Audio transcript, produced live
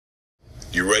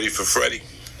You ready for Freddie?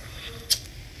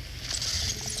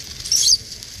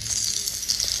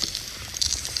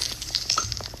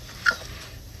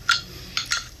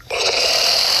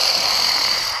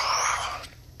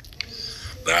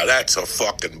 Now that's a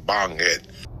fucking bong hit.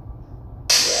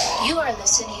 You are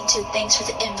listening to Thanks for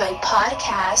the Invite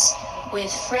podcast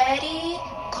with Freddie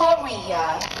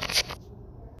Correa.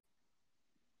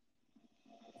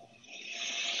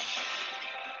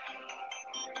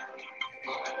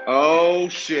 Oh,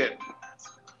 shit.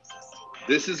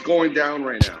 This is going down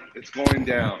right now. It's going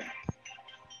down.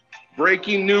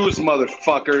 Breaking news,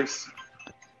 motherfuckers.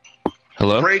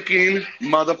 Hello? Breaking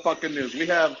motherfucking news. We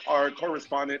have our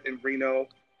correspondent in Reno,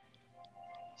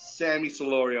 Sammy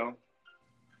Solorio.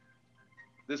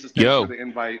 This is Thanks for the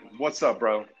Invite. What's up,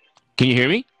 bro? Can you hear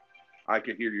me? I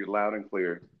can hear you loud and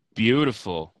clear.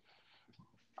 Beautiful.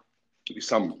 You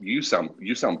sound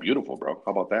beautiful, bro.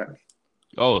 How about that?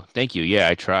 Oh, thank you. Yeah,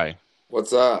 I try.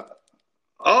 What's up?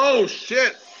 Oh,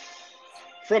 shit.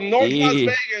 From North Las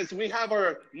Yeah. Vegas, we have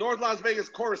our North Las Vegas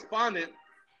correspondent,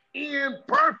 Ian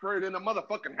Burford, in the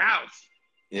motherfucking house.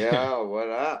 Yo, what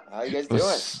up? How you guys doing?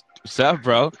 What's up,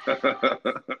 bro?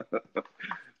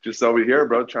 Just over here,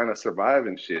 bro, trying to survive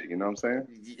and shit. You know what I'm saying?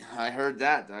 I heard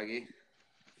that, doggy.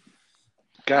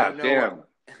 God damn.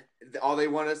 All they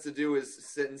want us to do is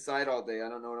sit inside all day. I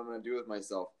don't know what I'm going to do with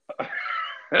myself.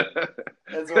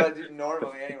 That's what I do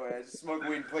normally anyway. I just smoke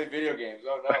weed and play video games.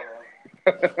 Oh, no,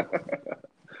 man.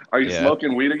 Are you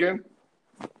smoking weed again?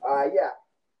 Yeah.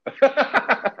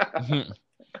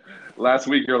 Last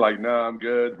week you're like, no, I'm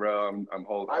good, bro. I'm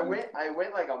holding. I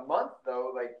went like a month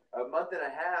though, like a month and a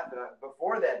half. And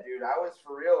before that, dude, I was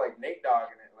for real like Nate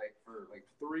dogging it like for like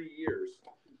 3 years.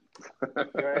 You know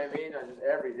what I mean? Just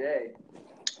every day.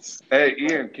 Hey,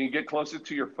 Ian, can you get closer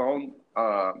to your phone,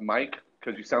 mic?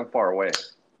 Because you sound far away.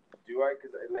 Do I?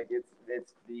 Because like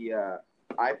it's the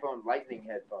iPhone Lightning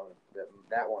headphone.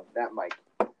 That mic.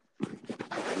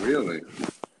 Really?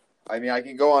 I mean, I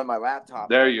can go on my laptop.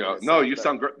 There you go. No, you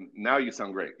sound great. Now you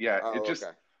sound great. Yeah, okay.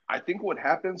 I think what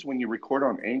happens when you record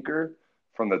on Anchor,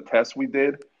 from the test we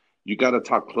did, you got to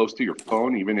talk close to your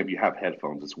phone, even if you have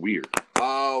headphones. It's weird.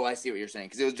 Oh, I see what you're saying.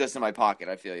 Because it was just in my pocket.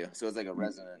 I feel you. So it's like a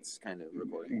resonance kind of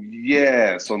recording.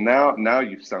 Yeah. So now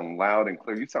you sound loud and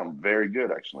clear. You sound very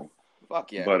good, actually.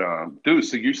 Fuck yeah. But dude,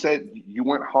 so you said you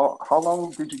went. How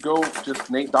long did you go? Just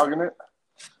Nate dogging it?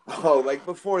 Oh, like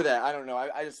before that, I don't know.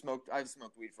 I've smoked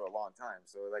weed for a long time.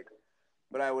 So like,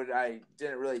 but I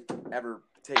didn't really ever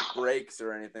take breaks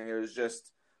or anything. It was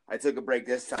just I took a break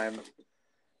this time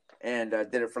and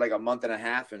did it for like a month and a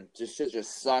half, and shit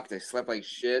just sucked. I slept like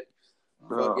shit.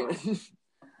 Fucking,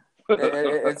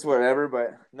 it's whatever,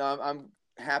 but no, I'm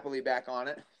happily back on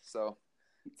it. So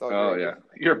it's all great. Yeah,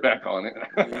 you're back on it.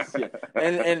 Yeah.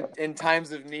 And in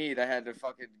times of need, I had to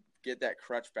fucking get that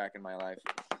crutch back in my life.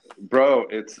 Bro,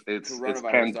 it's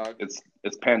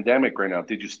pandemic right now.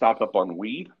 Did you stock up on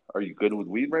weed? Are you good with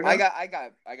weed right now? I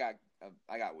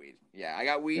got weed. Yeah, I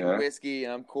got weed and whiskey,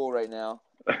 and I'm cool right now.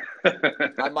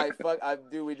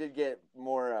 We did get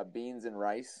more beans and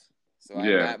rice. So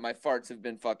my farts have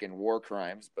been fucking war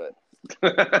crimes, but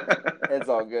it's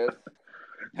all good.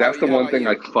 That's the one thing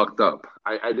I fucked up.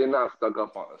 I did not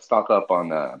stock up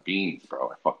on beans, bro.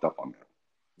 I fucked up on that.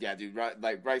 Yeah, dude,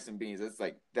 like rice and beans.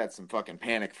 That's some fucking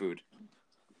panic food.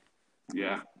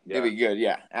 Yeah. It'd be good.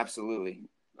 Yeah, absolutely.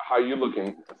 How you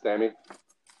looking, Sammy?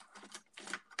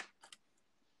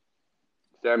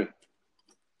 Sammy?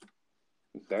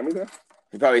 Is Sammy there?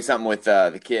 Probably something with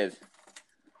the kid.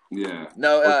 Yeah.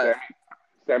 No.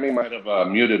 Sammy might have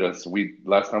muted us.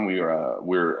 Last time we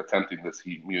were attempting this,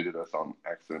 he muted us on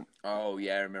accident. Oh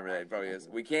yeah, I remember that. It probably is.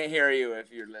 We can't hear you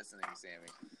if you're listening, Sammy.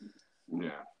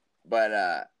 Yeah. But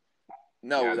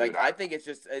no, yeah, like I think it's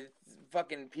just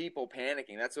fucking people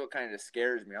panicking. That's what kind of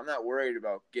scares me. I'm not worried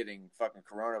about getting fucking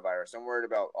coronavirus. I'm worried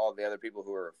about all the other people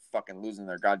who are fucking losing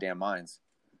their goddamn minds.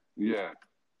 Yeah.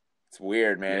 It's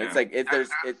weird, man. Yeah. It's like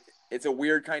it's a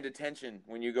weird kind of tension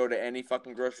when you go to any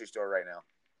fucking grocery store right now.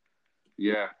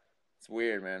 Yeah. It's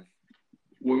weird, man.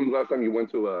 When was the last time you went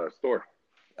to a store?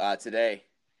 Today.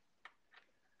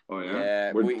 Oh, yeah?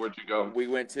 Yeah. Where'd you go? We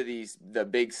went to the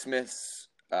Big Smith's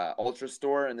Ultra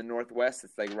store in the Northwest.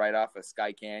 It's like right off of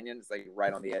Sky Canyon. It's like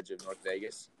right on the edge of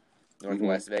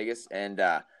Northwest Vegas. And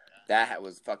that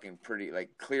was fucking pretty,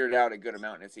 like cleared out a good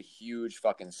amount. And it's a huge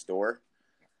fucking store.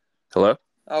 Hello?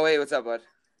 Oh, hey, what's up, bud?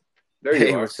 There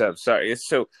you are. What's up? Sorry. It's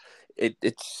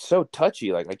so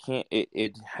touchy. Like I can't,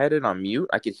 it had it on mute.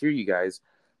 I could hear you guys,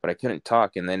 but I couldn't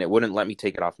talk. And then it wouldn't let me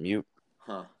take it off mute.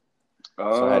 Huh.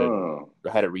 Oh. So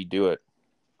I had to redo it.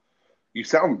 You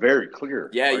sound very clear.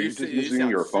 Yeah, Are you just using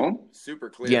your phone? Super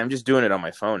clear. Yeah, I'm just doing it on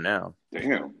my phone now.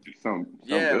 Damn, you sound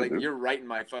yeah, good, like dude. you're right in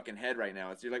my fucking head right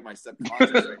now. You're like my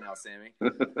subconscious right now, Sammy.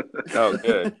 Oh,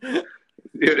 good.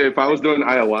 If I was doing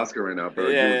ayahuasca right now, bro,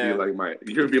 Yeah, you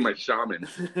would be my shaman.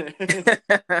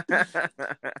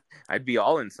 I'd be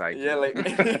all inside. Yeah, like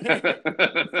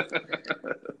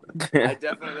I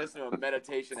definitely listen to a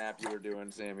meditation app you were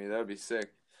doing, Sammy. That would be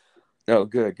sick. Oh,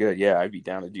 good. Yeah, I'd be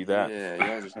down to do that.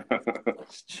 Yeah, just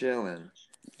chilling.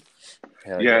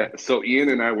 Hell Yeah, so Ian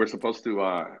and I were supposed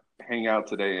to hang out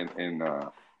today in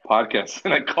podcast,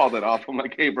 and I called it off. I'm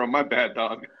like, hey, bro, my bad,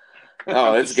 dog.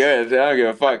 Oh, it's good. I don't give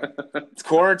a fuck. It's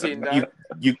quarantine, dog.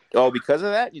 You because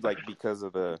of that? Because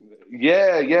of the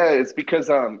Yeah, it's because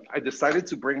I decided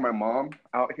to bring my mom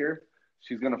out here.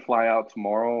 She's gonna fly out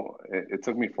tomorrow. It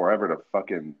took me forever to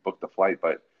fucking book the flight,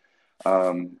 but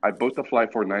I booked the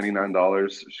flight for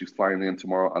 $99. She's flying in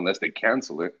tomorrow unless they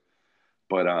cancel it.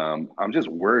 But I'm just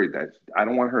worried that I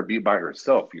don't want her to be by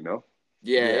herself, you know?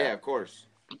 Yeah, of course.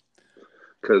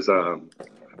 Because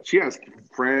she has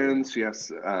friends. She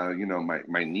has,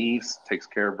 my niece takes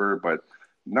care of her, but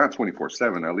not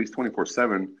 24/7. At least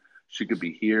 24/7, she could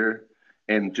be here.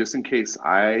 And just in case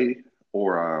I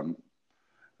or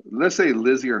let's say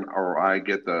Lizzie or I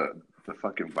get the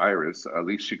fucking virus, at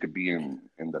least she could be in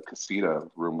the casita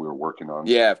room we were working on.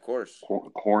 Yeah, of course.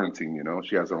 Quarantine, you know?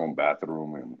 She has her own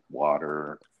bathroom and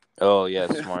water. Oh, yeah,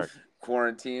 smart.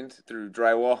 Quarantined through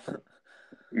drywall.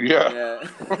 Yeah.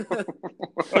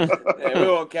 Yeah, we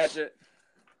won't catch it.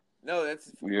 No,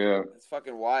 that's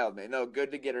fucking wild, man. No,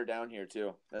 good to get her down here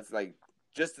too. That's like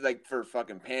just like for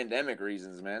fucking pandemic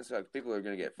reasons, man. So like, people are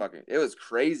gonna get fucking. It was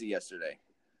crazy yesterday.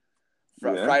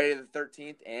 Friday the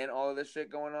 13th and all of this shit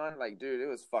going on. Like, dude, it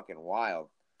was fucking wild.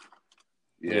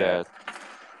 Yeah.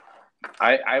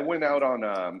 I went out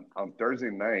on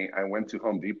Thursday night. I went to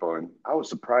Home Depot and I was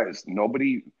surprised.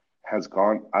 Nobody has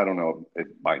gone. I don't know if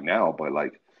by now, but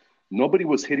like nobody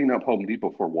was hitting up Home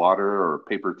Depot for water or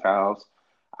paper towels.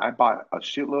 I bought a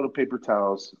shitload of paper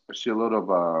towels, a shitload of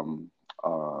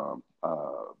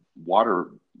water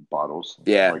bottles.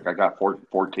 Yeah. Like I got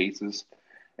four cases,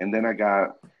 and then I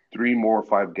got 3 more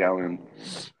 5-gallon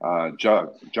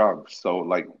jugs. So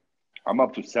like I'm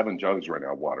up to 7 jugs right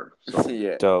now of water. So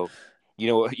Yeah. Dope. You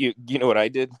know what I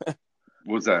did?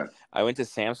 What was that? I went to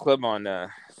Sam's Club on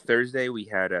Thursday. We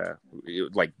had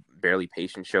like barely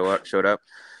patients showed up.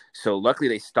 So luckily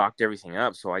they stocked everything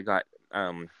up. So I got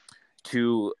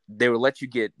they would let you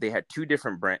get, they had 3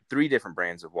 different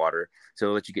brands of water. So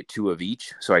they'll let you get 2 of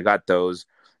each. So I got those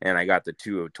and I got the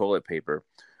 2 of toilet paper.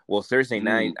 Well, Thursday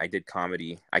night I did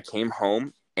comedy. I came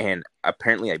home and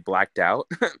apparently I blacked out.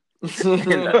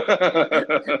 And,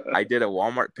 I did a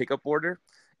Walmart pickup order.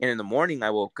 And in the morning, I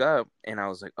woke up and I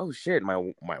was like, "Oh shit, my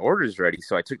order's ready."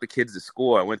 So I took the kids to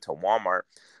school. I went to Walmart.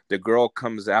 The girl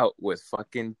comes out with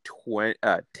fucking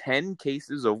 10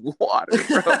 cases of water.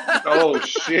 Oh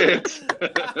shit!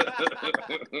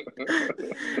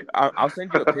 I'll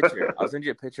send you a picture. I'll send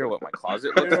you a picture of what my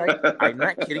closet looks like. I'm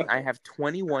not kidding. I have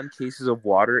 21 cases of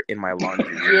water in my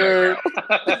laundry room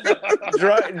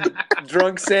right now.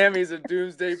 Drunk Sammy's a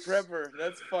doomsday prepper.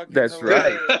 That's fucking. That's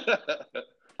hilarious. right.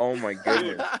 Oh my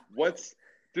goodness.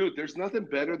 Dude, there's nothing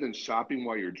better than shopping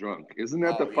while you're drunk. Isn't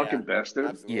that the fucking best, dude?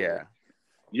 Absolutely. Yeah.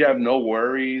 You have no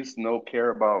worries, no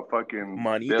care about fucking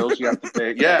Money. bills you have to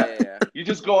pay. Yeah. You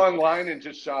just go online and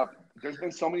just shop. There's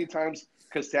been so many times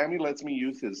because Sammy lets me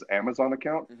use his Amazon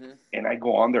account, and I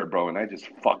go on there, bro, and I just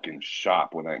fucking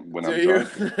shop when I'm drunk.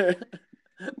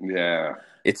 Yeah.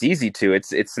 It's easy to.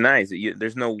 It's nice.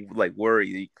 There's no like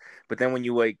worry. But then when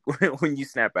you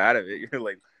snap out of it, you're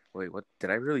like, wait, what?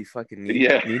 Did I really fucking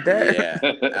need that?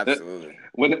 Yeah, absolutely.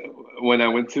 When I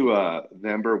went to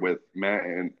Denver with Matt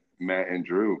and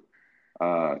Drew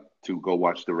to go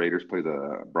watch the Raiders play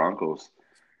the Broncos,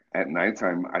 at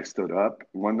nighttime I stood up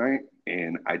one night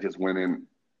and I just went in.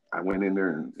 I went in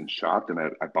there and shopped, and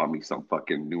I bought me some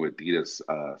fucking new Adidas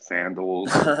sandals.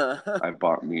 I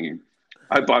bought me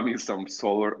some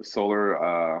solar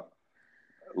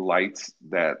lights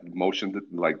that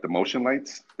the motion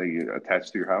lights that you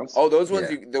attach to your house. Oh, those ones,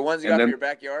 the ones you got for your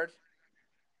backyard?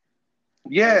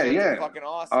 Yeah, those yeah. Fucking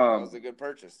awesome. That was a good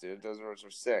purchase, dude. Those were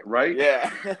sick. Right?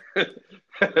 Yeah.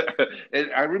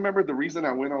 And I remember the reason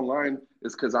I went online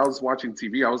is because I was watching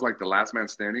TV. I was like the last man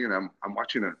standing, and I'm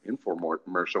watching an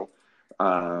infomercial,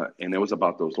 and it was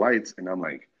about those lights, and I'm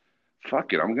like,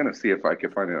 fuck it, I'm gonna see if I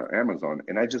can find it on Amazon,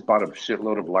 and I just bought a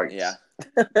shitload of lights. Yeah.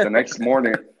 The next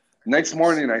morning,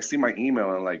 I see my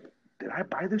email and like did I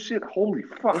buy this shit? Holy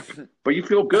fuck! But you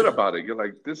feel good about it. You're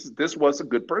like, this was a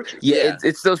good purchase. Yeah, Yeah.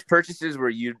 it's those purchases where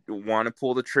you want to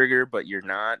pull the trigger, but you're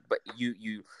not. But you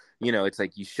know, it's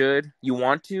like you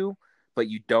want to, but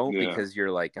you don't Yeah. because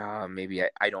you're like, maybe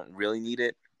I don't really need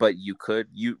it, but you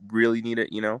really need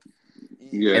it, you know?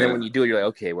 Yeah. And then when you do it, you're like,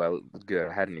 okay, well, good,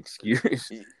 I had an excuse.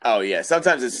 Oh yeah,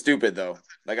 sometimes it's stupid though.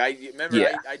 Like I remember,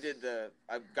 Yeah. I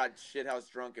got shithouse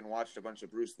drunk and watched a bunch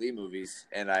of Bruce Lee movies,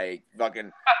 and I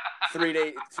fucking 2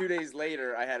 days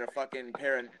later, I had a fucking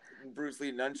pair of Bruce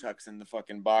Lee nunchucks in the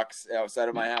fucking box outside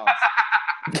of my house.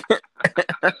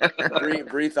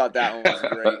 Bree thought that one was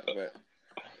great, but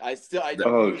I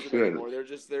don't use them anymore.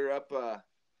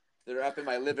 They're up in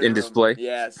my living room. In display?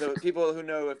 Yeah, so people who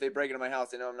know if they break into my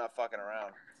house, they know I'm not fucking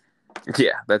around.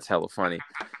 Yeah, that's hella funny.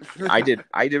 I did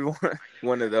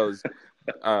one of those,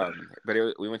 but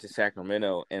we went to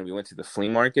Sacramento and we went to the flea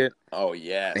market. Oh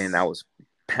yes, and I was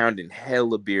pounding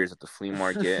hella beers at the flea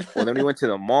market. Well, then we went to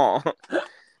the mall,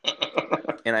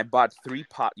 and I bought 3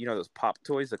 pop. You know those pop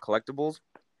toys, the collectibles.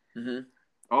 Mm-hmm.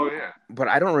 Oh yeah. But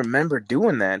I don't remember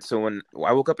doing that. So when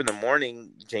I woke up in the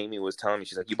morning, Jamie was telling me,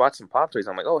 she's like, "You bought some pop toys."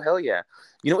 I'm like, "Oh hell yeah!"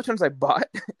 You know which ones I bought?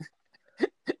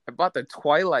 I bought the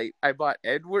Twilight. I bought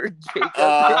Edward, Jacob,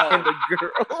 and the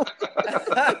girl.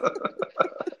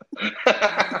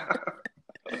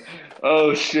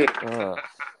 Oh shit!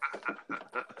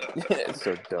 It's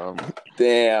so dumb.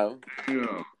 Damn,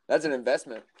 Yeah. that's an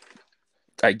investment.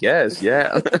 I guess,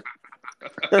 yeah.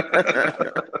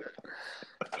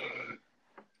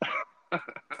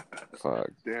 Fuck.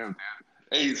 Damn, man.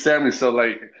 Hey, Sammy. So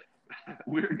like,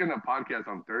 we're gonna podcast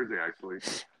on Thursday. Actually,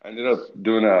 I ended up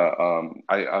doing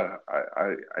I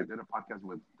did a podcast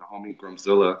with the homie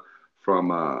Grumzilla from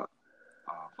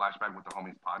Flashback with the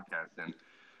Homies podcast,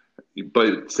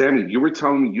 but Sammy, you were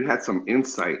telling me you had some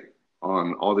insight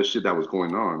on all this shit that was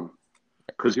going on,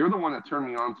 because you're the one that turned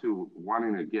me on to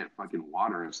wanting to get fucking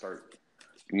water and start,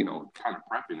 kind of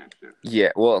prepping and shit.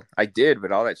 Yeah, well, I did,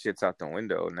 but all that shit's out the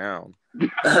window now.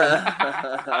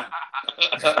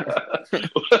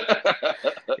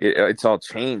 It's all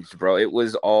changed, bro. It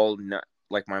was all not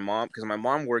like my mom, because my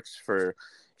mom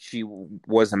she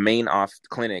was a main off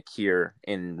clinic here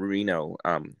in Reno,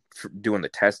 doing the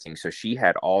testing. So she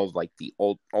had all of like the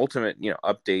ultimate,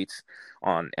 updates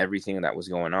on everything that was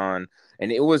going on.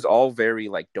 And it was all very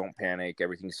like, don't panic.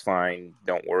 Everything's fine.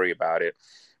 Don't worry about it.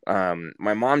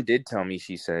 My mom did tell me,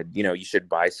 she said, you should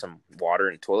buy some water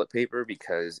and toilet paper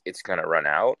because it's going to run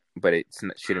out, but it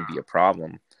shouldn't be a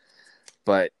problem.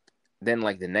 But then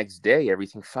like the next day,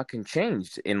 everything fucking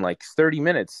changed in like 30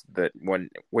 minutes. That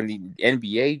when the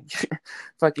NBA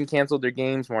fucking canceled their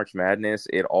games, March Madness,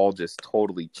 it all just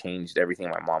totally changed everything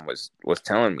my mom was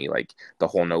telling me, like the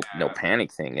whole no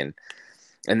panic thing. And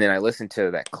then I listened to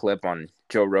that clip on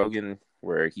Joe Rogan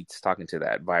where he's talking to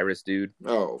that virus dude.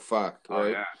 Oh fuck! Right? Oh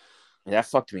yeah. That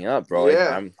fucked me up, bro.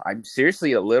 Yeah. I'm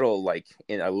seriously a little like,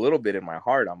 in a little bit in my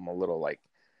heart, I'm a little like,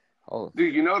 oh,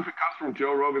 Dude, if it comes from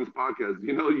Joe Rogan's podcast,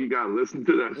 you gotta listen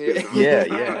to that shit.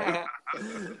 Yeah.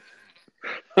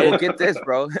 Well, get this,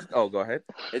 bro. Oh, go ahead.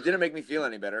 It didn't make me feel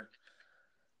any better.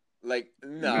 Like,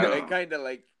 no. It kind of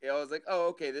like, I was like, oh,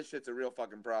 okay, this shit's a real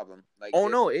fucking problem. Like,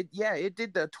 it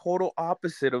did the total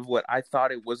opposite of what I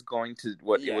thought it was going to,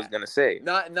 it was going to say.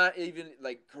 Not even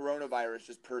like coronavirus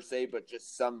just per se, but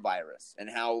just some virus, and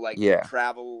how like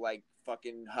travel like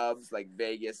fucking hubs like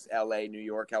Vegas, LA, New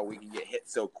York, how we can get hit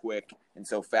so quick and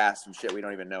so fast from shit we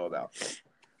don't even know about.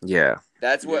 Yeah.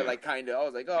 That's what like kind of, I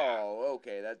was like, oh,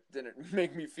 okay, that didn't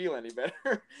make me feel any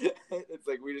better. It's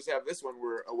like we just have this one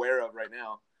we're aware of right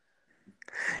now.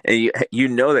 And you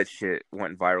know that shit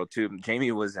went viral too.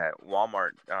 Jamie was at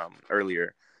Walmart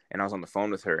earlier, and I was on the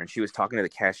phone with her, and she was talking to the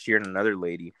cashier and another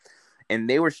lady, and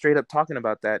they were straight up talking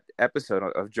about that episode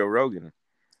of Joe Rogan.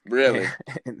 Really?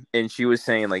 And she was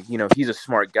saying like, he's a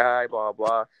smart guy, blah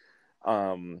blah.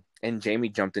 And Jamie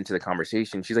jumped into the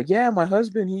conversation. She's like, yeah, my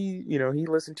husband, he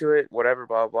listened to it, whatever,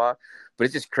 blah blah. But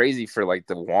it's just crazy for like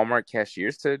the Walmart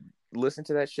cashiers to listen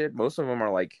to that shit. Most of them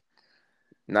are like,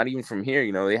 not even from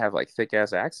here, they have like thick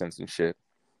ass accents and shit.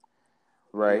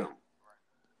 Right.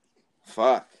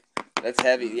 Fuck. That's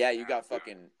heavy. Yeah, you got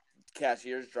fucking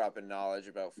cashiers dropping knowledge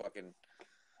about fucking.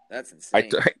 That's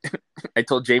insane. I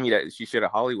told Jamie that she should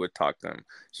have Hollywood talked him.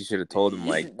 She should have told him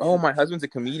like, oh, my husband's a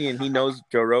comedian. He knows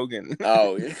Joe Rogan.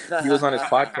 Oh, he was on his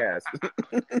podcast.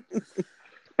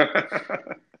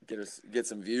 Get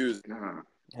some views.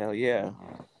 Hell yeah.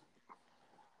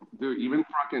 Dude, even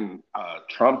fucking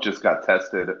Trump just got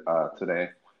tested today.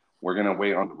 We're gonna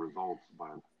wait on the results,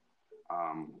 but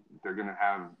they're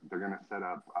gonna set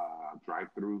up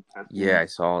drive-through testing. Yeah, I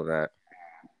saw that.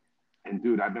 And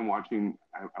dude, I've been watching.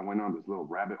 I went on this little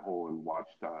rabbit hole and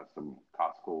watched some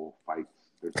Costco fights.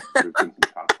 There's been some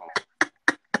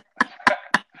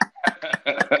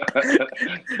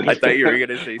I thought you were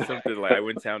gonna say something like I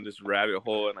went down this rabbit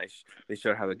hole and they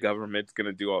showed how the government's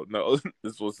gonna do all. No,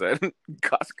 this was said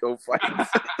Costco fights.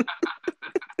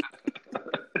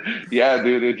 Yeah,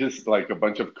 dude, it's just like a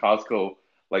bunch of Costco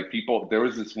like people. There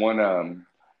was this one,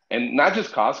 and not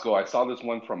just Costco. I saw this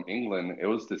one from England. It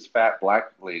was this fat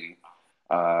black lady.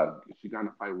 She got in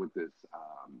a fight with this,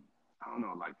 I don't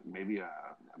know, like maybe a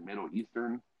Middle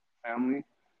Eastern family.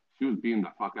 She was beating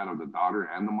the fuck out of the daughter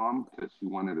and the mom because she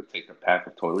wanted to take a pack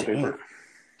of toilet paper.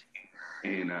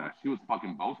 And she was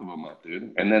fucking both of them up,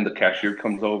 dude. And then the cashier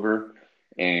comes over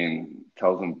and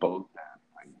tells them both that,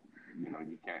 like, you know,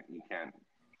 you can't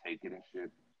take it and shit.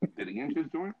 Did Ian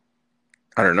just join?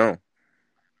 I don't know.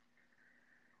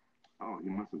 Oh, he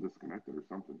must have disconnected or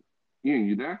something. Ian,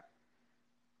 you there?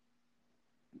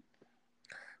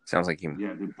 Sounds like him.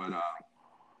 Yeah, dude, but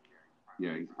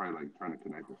yeah, he's probably like trying to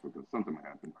connect us with us. Something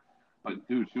happened. But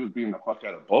dude, she was beating the fuck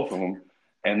out of both of them.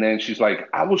 And then she's like,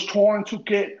 I was trying to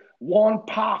get one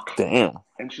pack. Damn.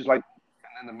 And she's like,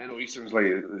 and then the Middle Eastern's like,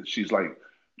 she's like,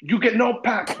 you get no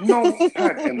pack, no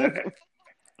pack. And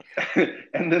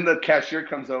then the cashier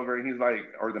comes over and he's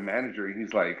like, or the manager, and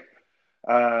he's like,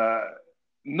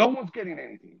 no one's getting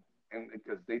anything. And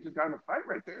because they just got in a fight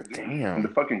right there, dude. Damn. In the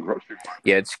fucking grocery market.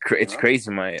 Yeah, it's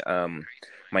crazy.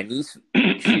 My niece,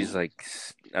 she's like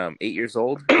 8 years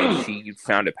old, and she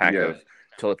found a pack of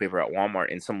toilet paper at Walmart,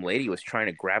 and some lady was trying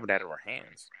to grab it out of her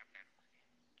hands.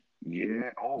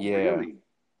 Yeah. Oh, Yeah. really?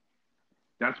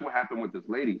 That's what happened with this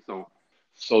lady. So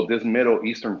this Middle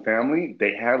Eastern family,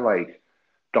 they had like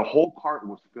the whole cart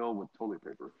was filled with toilet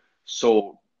paper.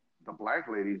 So the black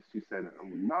lady, she said,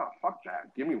 "Nah, fuck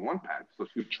that. Give me one pack." So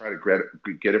she would try to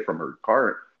get it from her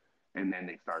cart, and then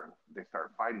they start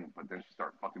fighting. But then she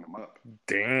started fucking them up.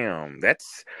 Damn,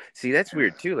 that's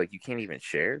weird too. Like you can't even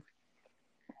share.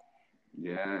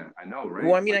 Yeah, I know, right?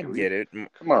 Well, I mean, like, I get it.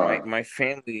 Come on, my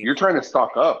family. You're trying to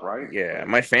stock up, right? Yeah,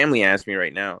 my family asked me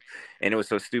right now, and it was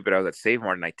so stupid. I was at Save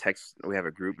Mart, and we have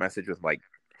a group message with like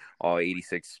all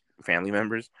 86 family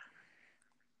members,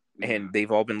 and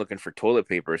they've all been looking for toilet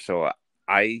paper. So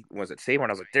I was at Save Mart.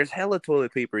 I was like, "There's hella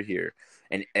toilet paper here,"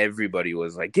 and everybody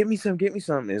was like, "Get me some, get me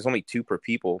some." And there's only 2 per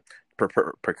people per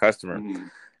customer. Mm-hmm.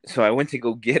 So I went to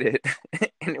go get it,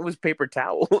 and it was paper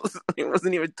towels. It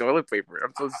wasn't even toilet paper.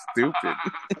 I'm so stupid.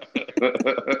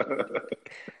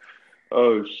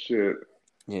 Oh shit!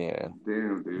 Yeah.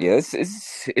 Damn, dude. Yeah,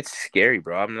 it's scary,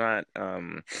 bro. I'm not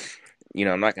I'm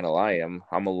not gonna lie.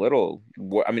 I'm a little.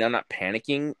 I mean, I'm not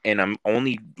panicking, and I'm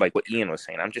only like what Ian was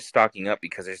saying. I'm just stocking up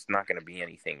because there's not gonna be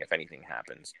anything if anything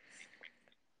happens.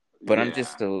 But I'm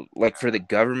just like for the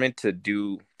government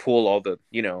to pull all the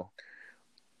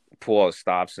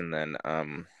stops, and then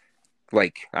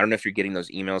like I don't know if you're getting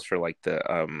those emails for like the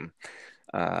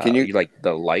Can you like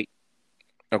the light?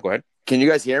 Oh, go ahead. Can you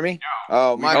guys hear me?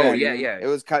 Oh, my bad. Yeah. It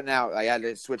was cutting out. I had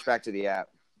to switch back to the app.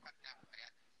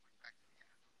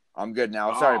 I'm good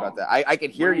now. Sorry about that. I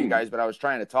could hear you guys, but I was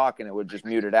trying to talk and it would just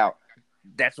mute it out.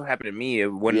 That's what happened to me. It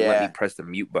wouldn't let me press the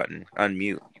mute button,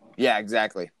 unmute. Yeah,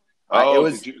 exactly. Oh,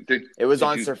 it was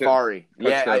on Safari.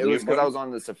 Yeah, it was because I button? was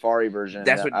on the Safari version.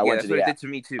 That's what I it did to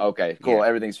me too. Okay, cool. Yeah.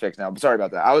 Everything's fixed now. Sorry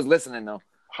about that. I was listening though.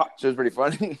 It was pretty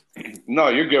funny. No,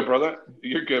 you're good, brother.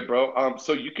 You're good, bro.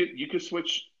 So you could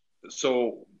switch.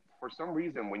 So for some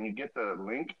reason, when you get the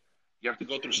link, you have to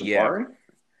go through Safari.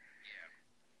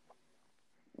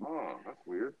 Oh, that's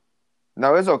weird.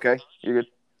 No, it's okay. You're good.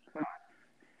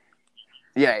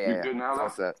 Yeah. You're good now, All though?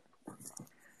 set.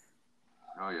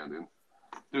 Oh yeah,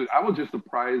 dude, I was just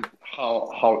surprised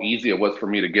how easy it was for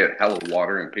me to get hella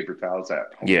water and paper towels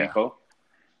at Home Depot.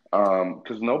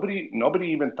 Because nobody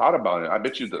even thought about it. I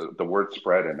bet you the word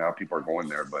spread and now people are going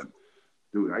there. But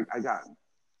dude, I got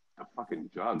the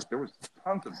fucking jugs. There was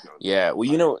tons of jugs. Yeah,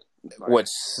 well, what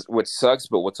sucks,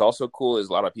 but what's also cool is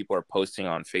a lot of people are posting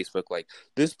on Facebook like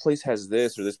this place has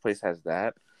this or this place has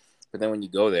that. But then when you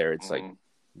go there, it's like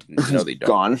no, they don't.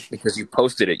 Gone because you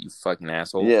posted it. You fucking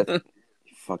asshole. Yeah,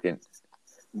 fucking.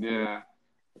 Yeah,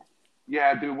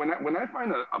 dude. When I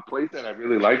find a place that I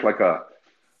really like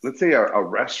let's say a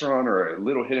restaurant or a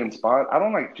little hidden spot, I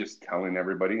don't like just telling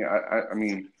everybody. I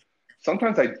mean,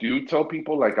 sometimes I do tell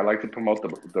people like I like to promote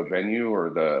the venue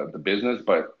or the business,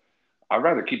 but I'd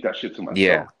rather keep that shit to myself.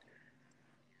 Yeah.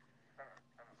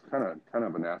 Kind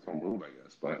of an asshole move, I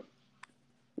guess, but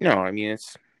no, I mean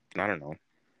I don't know.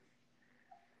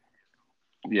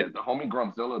 Yeah, the homie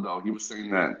Grumzilla though, he was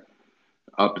saying that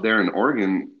up there in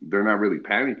Oregon, they're not really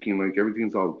panicking. Like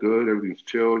everything's all good, everything's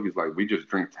chill. He's like, we just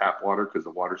drink tap water because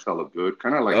the water's hella good,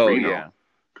 kind of like Oh Reno, yeah,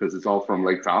 because it's all from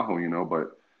Lake Tahoe, you know.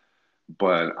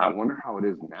 But I wonder how it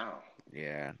is now.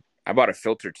 yeah. I bought a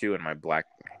filter too in my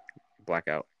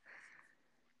blackout.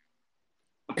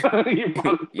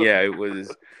 Yeah,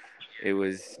 it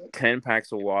was 10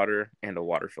 packs of water and a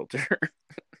water filter.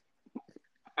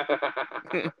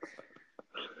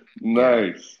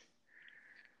 Nice.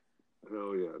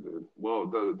 Hell yeah, dude. Well,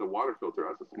 the water filter,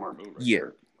 that's a smart move right Yeah.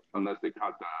 there. Unless they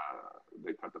cut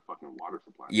the fucking water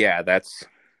supply. Yeah, that's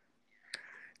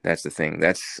the thing.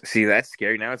 That's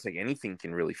scary. Now it's like anything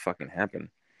can really fucking happen.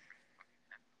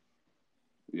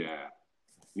 Yeah.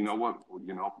 You know what?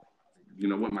 You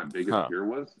know what my biggest fear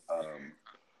was?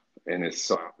 And it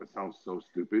sounds so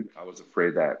stupid. I was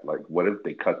afraid that, like, what if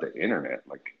they cut the internet?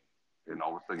 Like, and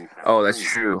all of a sudden you can't Oh, that's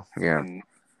stream. true. Yeah.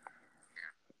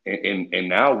 And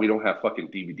now we don't have fucking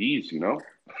DVDs, you know?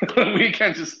 We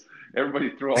can't just,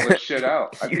 everybody threw all this shit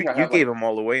out. You gave them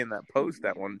all away in that post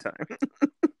that one time. I did,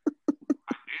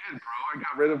 bro. I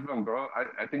got rid of them, bro.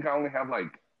 I think I only have I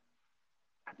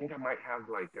might have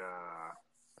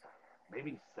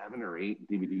maybe 7 or 8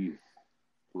 DVDs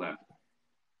left.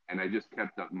 And I just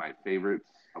kept up my favorites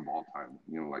of all time.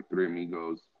 You know, like Three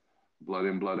Amigos, Blood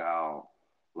In, Blood Out,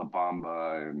 La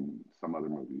Bamba, and some other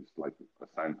movies, like a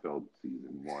Seinfeld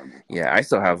season 1. Yeah, I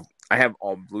have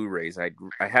all Blu-rays. I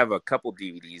have a couple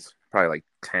DVDs, probably like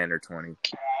 10 or 20.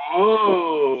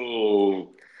 Oh,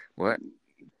 What?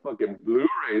 fucking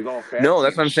Blu-rays, all fancy. No,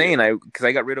 that's what I'm shit. saying. Because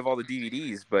I got rid of all the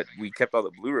DVDs, but we kept all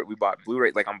the Blu-ray. We bought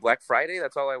Blu-ray like on Black Friday.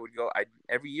 That's all I would go.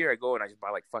 Every year I go and I just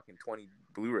buy like fucking 20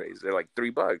 Blu-rays. They're like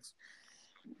 $3.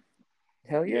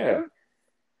 Hell yeah.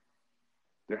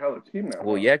 They're hella cheap now.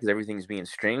 Well, yeah, because everything's being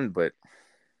streamed. But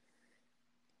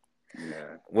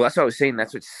Yeah. well, that's what I was saying.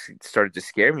 That's what started to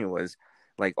scare me was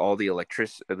like all the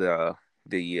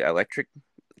the electric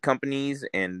companies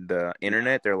and the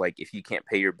internet. They're like, if you can't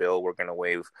pay your bill, we're gonna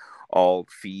waive all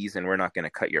fees and we're not gonna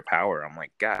cut your power. I'm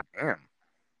like, God damn.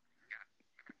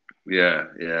 Yeah.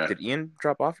 Did Ian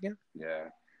drop off again? Yeah.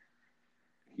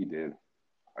 He did.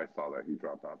 I saw that he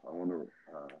dropped off. I wonder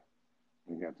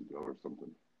he had to go or something.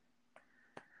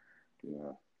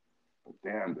 Yeah. But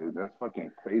damn, dude, that's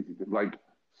fucking crazy. Like,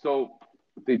 so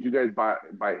did you guys buy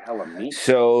hella meat?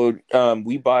 So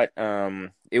we bought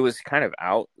it was kind of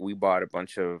out. We bought a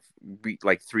bunch of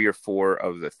like 3 or 4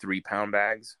 of the 3-pound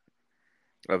bags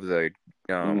of the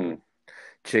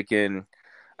chicken.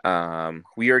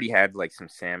 We already had like some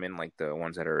salmon, like the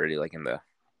ones that are already like in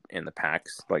the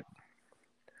packs, like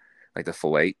the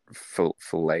fillet,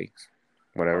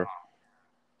 whatever.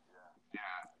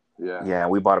 Yeah,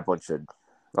 we bought a bunch of.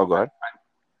 Oh, go ahead.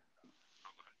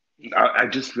 I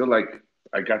just feel like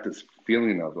I got this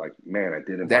feeling of like, man, I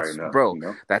didn't buy enough. Bro, you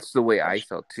know? That's the way I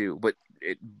felt too. But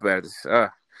Yeah.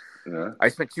 I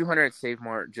spent $200 at Save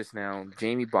Mart just now.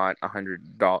 Jamie bought $150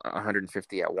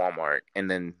 at Walmart,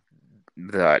 and then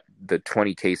the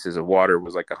 20 cases of water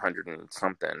was like 100 and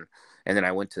something. And then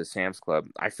I went to Sam's Club.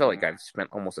 I felt like I've spent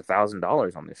almost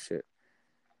 $1,000 on this shit.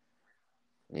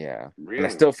 Yeah, Really? and I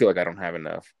still feel like I don't have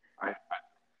enough.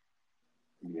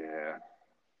 Yeah.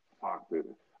 Fuck, dude.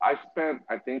 I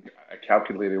think I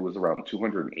calculated it was around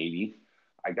 280.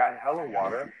 I got hella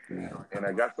water, and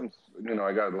I got some,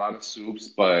 I got a lot of soups,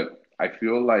 but I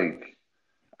feel like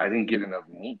I didn't get enough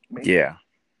meat. Maybe. Yeah.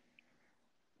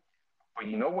 But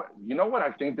you know what? You know what?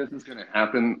 I think this is going to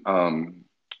happen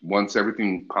once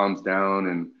everything calms down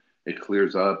and it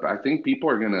clears up. I think people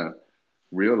are going to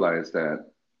realize that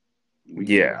we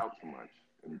get out too much.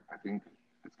 And I think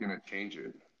it's going to change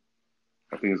it.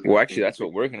 I think it's Well, actually, that's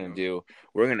what we're going to do.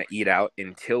 We're going to eat out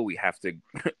until we have to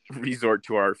resort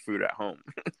to our food at home.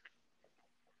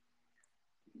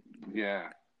 Yeah.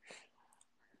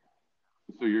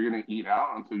 So you're going to eat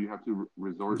out until you have to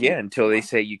resort? Yeah, until they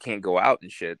say you can't go out and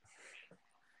shit.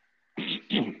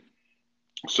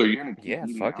 So you're going to Yeah,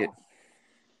 fuck it.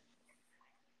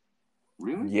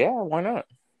 Really? Yeah, why not?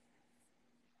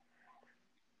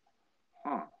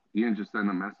 Huh. Ian just sent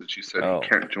a message. He said Oh. he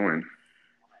can't join.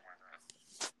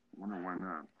 I wonder why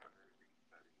not.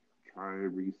 Try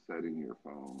resetting your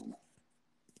phone.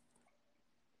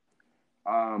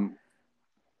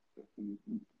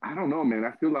 I don't know, man.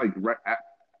 I feel like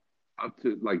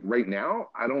right now,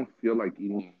 I don't feel like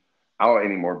eating out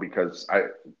anymore because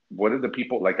what are the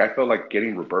people like? I felt like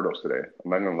getting Roberto's today.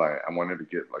 I'm not gonna lie. I wanted to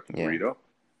get like a burrito,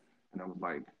 and I was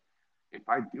like, if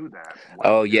I do that.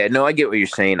 Oh yeah, no, I get what you're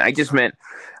saying. I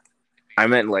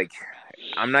meant like,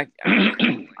 I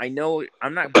know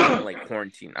I'm not like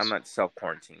quarantine. I'm not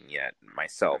self-quarantining yet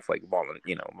myself, like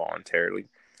voluntarily.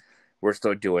 we're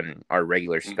still doing our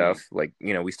regular stuff. Like,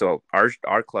 you know, we still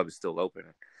our club is still open,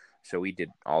 so we did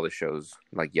all the shows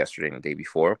like yesterday and the day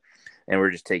before, and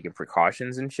we're just taking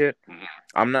precautions and shit.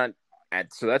 I'm not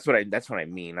so that's what I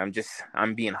mean.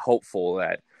 I'm being hopeful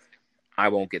that I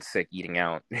won't get sick eating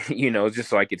out, you know, just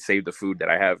so I could save the food that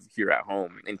I have here at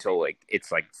home until like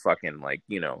it's like fucking like,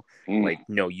 you know, like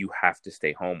no, you have to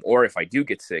stay home. Or if I do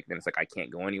get sick, then it's like I can't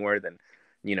go anywhere. Then,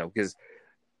 you know, because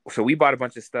so we bought a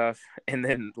bunch of stuff, and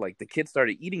then like the kids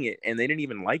started eating it, and they didn't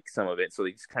even like some of it, so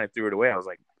they just kind of threw it away. I was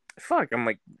like, fuck. I'm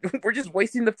like, we're just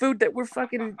wasting the food that we're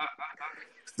fucking.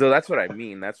 So that's what I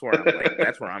mean. That's where I'm like,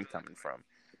 that's where I'm coming from.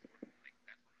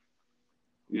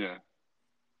 Yeah.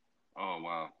 Oh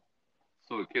wow.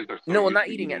 So the kids are no, well, not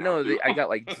eating it. No, I got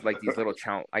like these little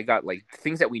chow. I got like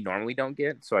things that we normally don't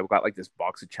get. So I got like this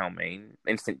box of chow mein,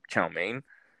 instant chow mein,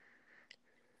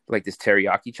 like this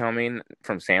teriyaki chow mein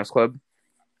from Sam's Club.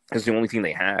 It's the only thing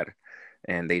they had,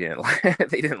 and they didn't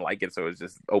they didn't like it. So it was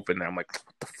just open there. I'm like,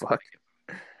 what the fuck?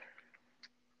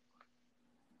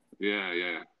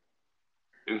 Yeah.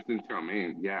 Instant chow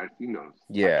mein. Yeah, I've seen those.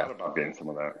 Yeah. I thought about getting some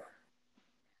of that.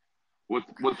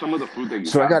 What's some of the food that you?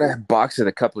 So I got a box of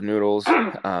the cup of noodles.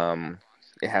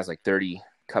 It has like 30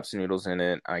 cups of noodles in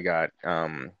it. I got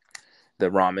the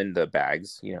ramen, the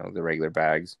bags, you know, the regular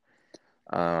bags.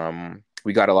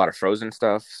 We got a lot of frozen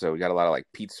stuff. So we got a lot of like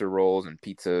pizza rolls and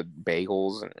pizza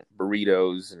bagels and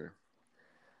burritos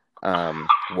and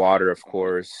water, of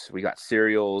course. We got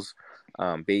cereals,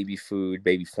 baby food,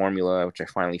 baby formula, which I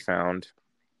finally found.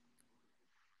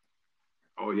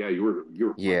 Oh yeah, you were.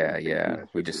 Yeah.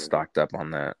 We just stocked up on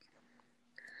that.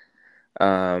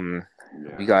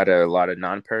 We got a lot of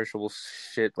non-perishable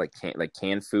shit like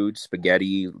canned food,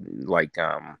 spaghetti, like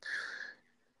no,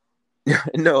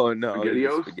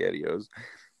 SpaghettiOs.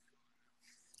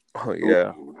 Oh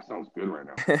yeah, ooh, that sounds good right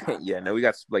now. yeah. No, we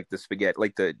got like the spaghetti,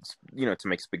 like the, you know, to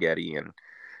make spaghetti, and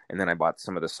then I bought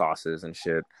some of the sauces and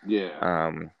shit. Yeah.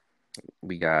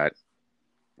 We got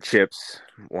chips,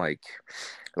 like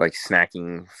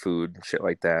snacking food, shit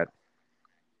like that.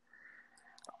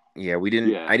 Yeah, we didn't.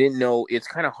 Yeah. I didn't know. It's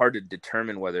kind of hard to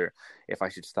determine whether if I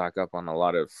should stock up on a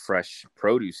lot of fresh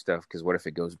produce stuff, because what if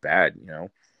it goes bad? You know.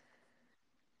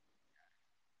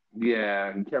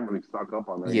 Yeah, you can't really stock up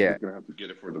on that. Yeah. You're just gonna have to get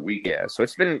it for the week. Yeah, so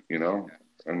it's been, you know,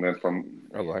 and then from.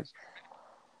 Oh, go ahead.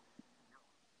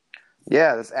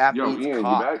 Yeah, this app Yo, eats Ian,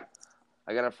 cock. you back?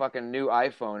 I got a fucking new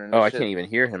iPhone, and Oh, I can't even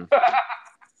hear him.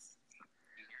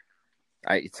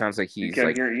 It sounds like You he's can't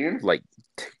like hear Ian?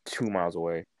 2 miles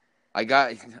away. I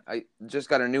just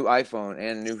got a new iPhone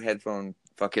and a new headphone,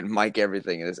 fucking mic,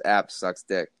 everything, and this app sucks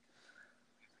dick.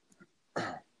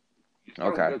 Okay.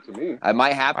 Good to me. It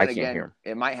might happen I can't again. hear.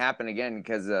 It might happen again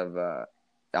because of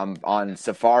I'm on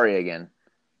Safari again.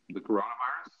 The coronavirus?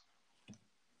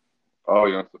 Oh,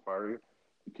 you're on Safari.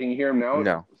 Can you hear him now?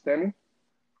 No. Sammy?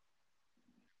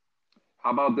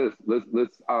 How about this?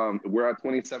 Let's we're at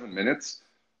 27 minutes.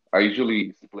 I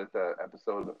usually split the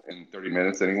episode in 30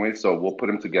 minutes anyway, so we'll put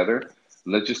them together.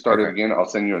 Let's just start it again. I'll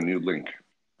send you a new link.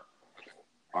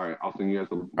 All right, I'll send you guys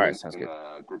a link sounds in good.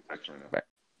 the group text right now. Bye.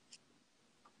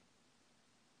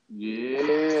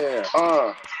 Yeah.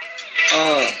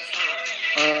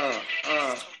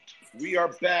 We are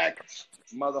back,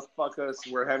 motherfuckers.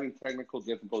 We're having technical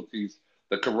difficulties.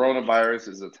 The coronavirus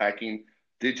is attacking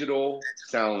digital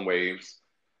sound waves.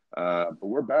 But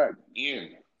we're back.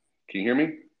 Ian, can you hear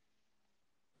me?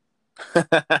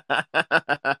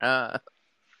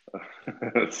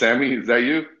 Sammy, is that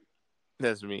you?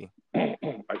 That's me.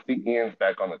 I think Ian's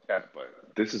back on the chat, but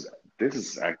this is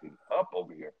acting up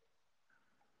over here.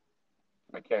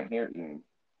 I can't hear Ian.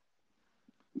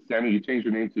 Sammy, you changed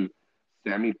your name to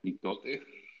Sammy Pitote?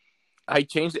 I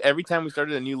changed every time we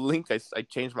started a new link. I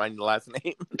changed my last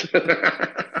name.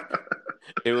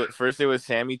 First it was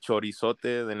Sammy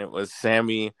Chorizote, then it was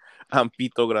Sammy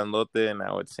Pito Grandote, and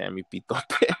now it's Sammy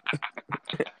Pitote.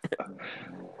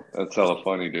 That's hella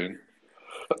funny, dude.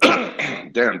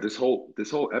 Damn, this whole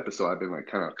episode I've been like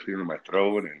kind of clearing my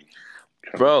throat and.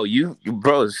 Bro,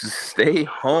 stay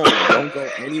home. Don't go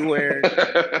anywhere.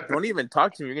 Don't even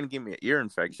talk to me. You're gonna give me an ear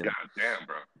infection. God damn,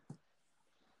 bro.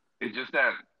 It's just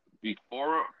that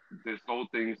before this whole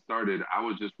thing started, I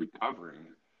was just recovering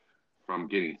from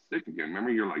getting sick again.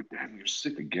 Remember, you're like, damn, you're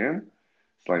sick again?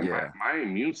 It's like my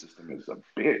immune system is a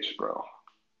bitch, bro.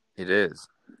 It is.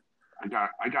 I got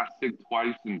sick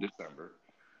twice in December,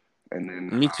 and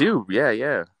then me too. Yeah.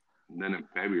 And then in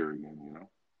February again, you know.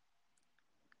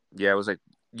 Yeah, it was like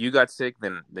you got sick,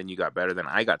 then you got better, then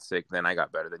I got sick, then I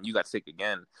got better, then you got sick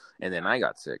again, and then I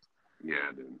got sick. Yeah,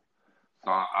 dude.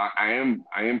 So I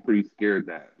am pretty scared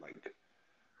that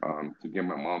to get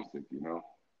my mom sick, you know.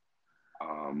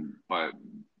 But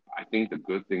I think the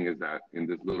good thing is that in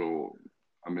this little,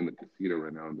 I'm in the casita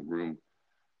right now in the room.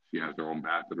 She has her own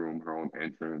bathroom, her own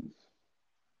entrance,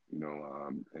 and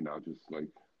I'll just like,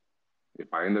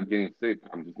 if I end up getting sick,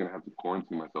 I'm just gonna have to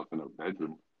quarantine myself in a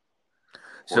bedroom.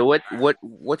 So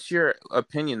what's your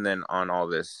opinion then on all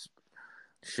this?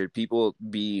 Should people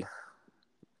be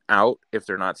out if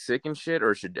they're not sick and shit,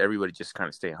 or should everybody just kind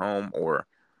of stay home? Or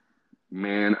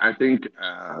Man, I think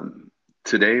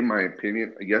yesterday my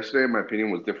opinion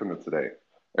was different than today.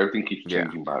 Everything keeps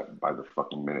changing by the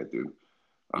fucking minute, dude.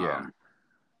 Yeah.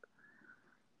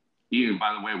 Ian,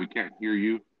 by the way, we can't hear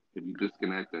you. If you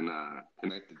disconnect and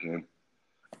connect again.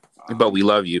 But we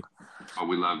love you. Oh,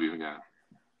 we love you, yeah.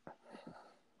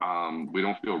 We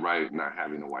don't feel right not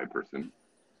having a white person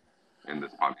in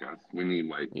this podcast. We need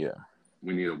white. Yeah.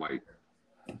 We need a white.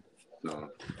 So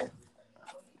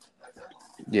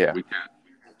yeah, we can't.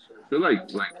 I feel like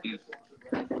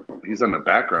he's on the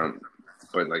background,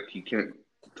 but like he can't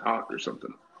talk or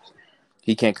something.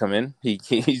 He can't come in.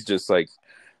 He's just like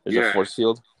there's a force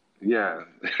field. Yeah,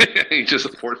 he's just a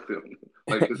force field.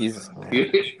 Like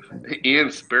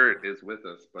Ian's spirit is with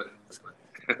us, but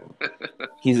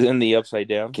he's in the upside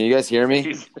down. Can you guys hear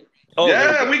me?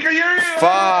 Yeah, we can hear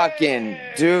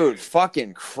you.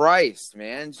 Fucking Christ,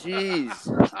 man,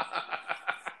 jeez.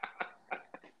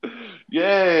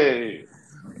 Yay!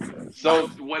 So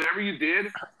whatever you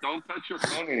did, don't touch your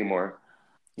phone anymore.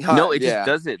 No, it just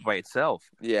does it by itself.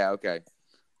 Yeah. Okay.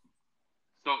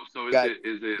 So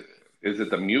is it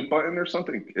the mute button or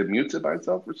something? It mutes it by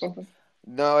itself or something?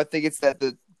 No, I think it's that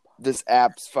this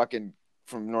app's fucking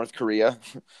from North Korea.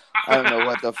 I don't know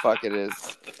what the fuck it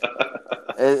is.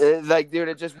 Like, dude,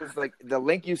 it just was like the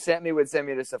link you sent me would send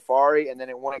me to Safari, and then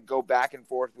it wouldn't go back and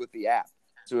forth with the app,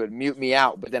 so it would mute me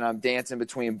out. But then I'm dancing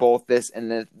between both this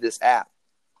and this app.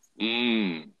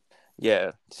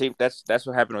 Yeah, see, that's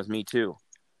what happened with me too.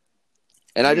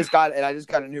 And I just got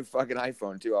a new fucking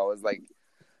iPhone too. I was like,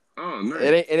 oh, nice.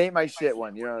 It ain't my shit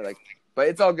one, like. But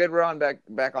it's all good. We're on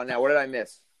back on now. What did I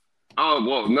miss? Oh,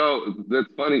 well, no, that's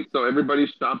funny. So everybody's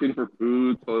shopping for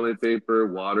food, toilet paper,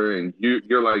 water, and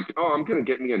you're like, oh, I'm going to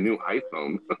get me a new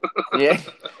iPhone. Yeah.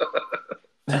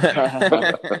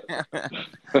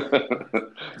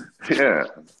 Yeah.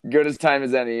 Good as time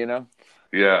as any,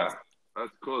 Yeah.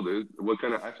 That's cool, dude. What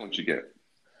kind of iPhone did you get?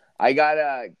 I got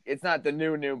it's not the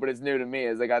new, but it's new to me,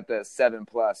 I got the 7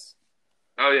 Plus.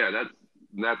 Oh, yeah, that's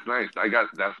nice.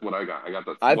 That's what I got. I got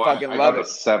the I fucking love it. The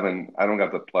 7. I don't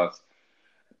got the Plus.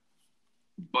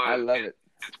 But I love it.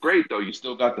 It's great though. You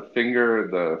still got the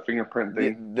fingerprint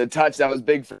thing. The touch that was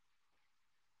big for.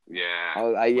 Yeah.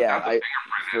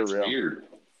 For real. Weird.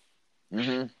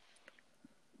 Mm-hmm.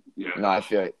 Yeah. No, I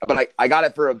feel it. But I got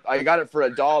it for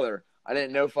 $1. I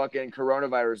didn't know fucking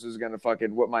coronavirus was gonna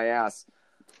fucking whip my ass.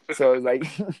 So I was like,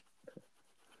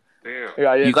 damn.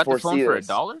 Yeah, you got the phone for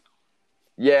 $1?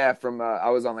 Yeah, from I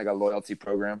was on like a loyalty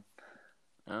program.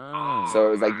 Oh. So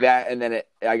it was like that, and then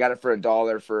I got it for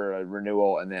 $1 for a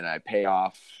renewal, and then I pay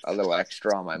off a little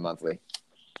extra on my monthly.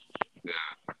 Yeah.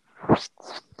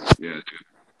 Yeah, dude.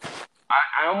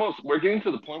 We're getting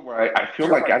to the point where I feel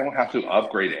like I don't have to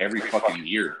upgrade every fucking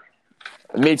year.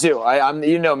 Me too. I'm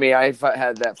you know me. I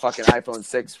had that fucking iPhone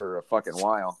 6 for a fucking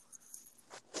while.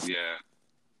 Yeah.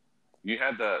 You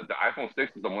had the iPhone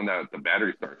 6 is the one that the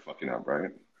battery started fucking up,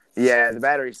 right? Yeah, the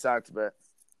battery sucked, but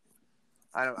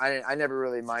I never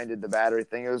really minded the battery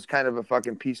thing. It was kind of a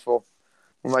fucking peaceful.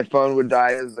 When my phone would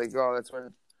die, it was like, oh, that's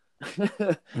when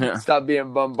stop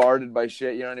being bombarded by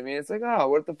shit. You know what I mean? It's like, oh,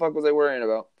 what the fuck was I worrying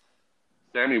about?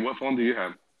 Sammy, what phone do you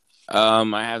have?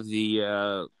 I have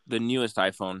the newest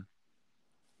iPhone.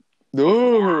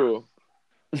 Ooh.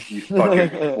 You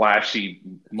fucking flashy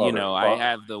motherfucker. I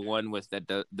have the one with that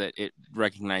it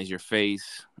recognize your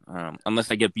face.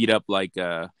 Unless I get beat up like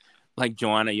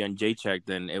Joanna Jędrzejczyk,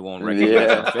 then it won't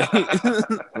recognize your face.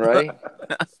 Right?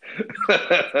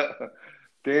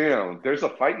 Damn, there's a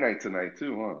fight night tonight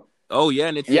too, huh? Oh yeah,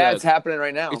 and it's happening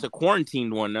right now. It's a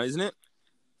quarantined one, isn't it?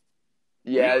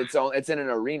 Yeah, it's in an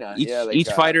arena. Each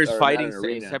fighter is fighting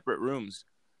in separate rooms.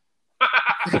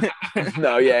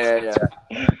 No, yeah.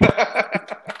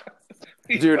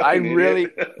 Dude, I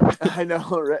know,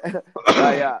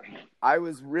 right? I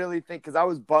was really because I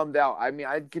was bummed out. I mean,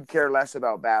 I could care less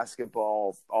about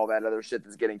basketball, all that other shit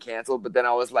that's getting canceled. But then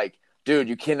I was like, dude,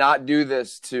 you cannot do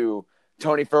this to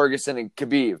Tony Ferguson and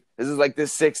Khabib. This is like the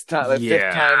fifth time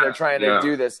they're trying to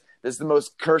do this. This is the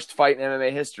most cursed fight in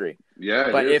MMA history.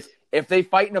 Yeah, but if they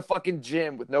fight in a fucking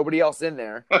gym with nobody else in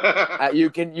there,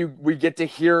 we get to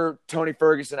hear Tony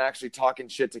Ferguson actually talking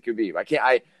shit to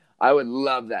Khabib. I would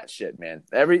love that shit, man.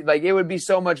 It would be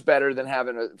so much better than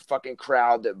having a fucking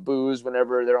crowd that boos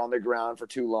whenever they're on the ground for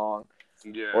too long.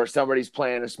 Yeah. Or somebody's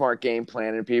playing a smart game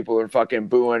plan and people are fucking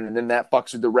booing, and then that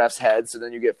fucks with the ref's head, so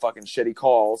then you get fucking shitty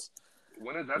calls.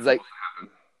 When is that It's supposed like to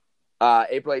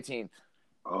happen? April 18th,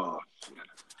 Oh, shit.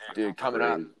 dude, coming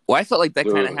up. Well, I felt like that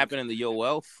kind of Ugh. happened in the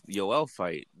Yoel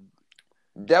fight.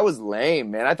 That was lame,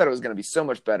 man. I thought it was gonna be so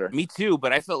much better. Me too,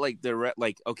 but I felt like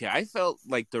I felt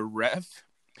like the ref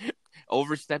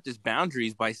overstepped his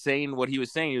boundaries by saying what he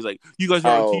was saying. He was like, "You guys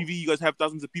are on TV. You guys have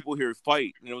thousands of people here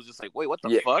fight," and it was just like, "Wait, what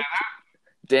the fuck?"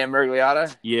 Dan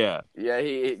Mergliotta. Yeah, Yeah,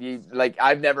 he like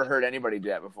I've never heard anybody do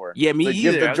that before. yeah, me Like,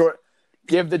 either.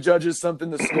 give the judges something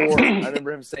to score. I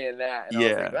remember him saying that. And I was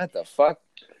Yeah. like, what the fuck?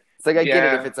 It's like I get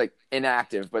it Yeah. if it's like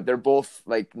inactive, but they're both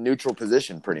like neutral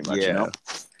position pretty much, you know?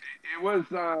 It was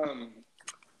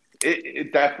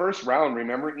that first round.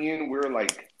 Remember, Ian? We were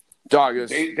like, Dog, it was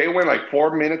they went like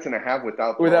 4 minutes and a half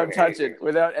without touching,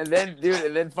 and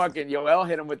then fucking Yoel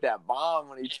hit him with that bomb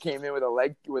when he came in with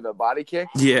a body kick.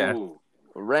 Yeah. Ooh,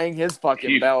 Rang his fucking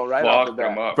he bell right off the fucked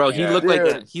him bat. up, Bro,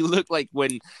 man. he looked like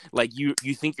when like you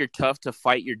think you're tough to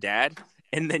fight your dad,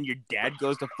 and then your dad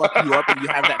goes to fuck you up, and you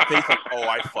have that face like, "Oh,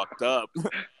 I fucked up."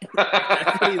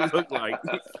 That's what he looked like.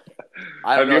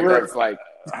 I don't Have know you what ever- that's like.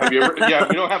 Have you ever? Yeah,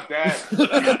 we don't have dad.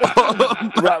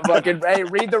 Right, fucking, hey,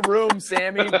 read the room,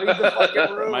 Sammy. Read the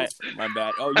fucking room. My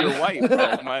bad. Oh, you're white.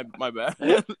 Oh, my bad.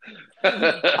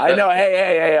 I know.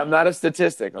 Hey, I'm not a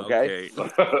statistic, okay?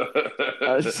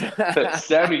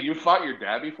 Sammy, you fought your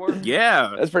dad before?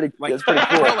 Yeah. That's pretty Like, cool.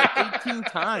 like 18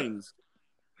 times.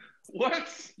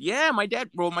 What? Yeah, my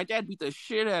dad beat the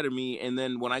shit out of me, and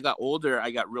then when I got older, I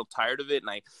got real tired of it, and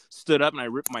I stood up and I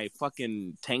ripped my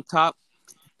fucking tank top,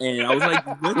 and I was like,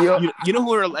 what? You know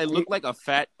who I look like? A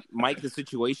fat Mike the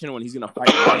Situation when he's gonna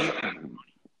fight Ronnie.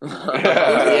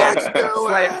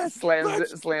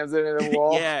 Slams it in the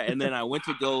wall. Yeah, and then I went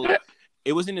to go.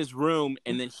 It was in his room,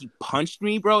 and then he punched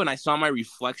me, bro, and I saw my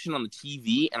reflection on the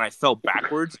TV, and I fell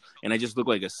backwards, and I just looked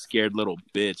like a scared little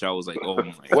bitch. I was like, oh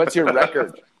my. What's your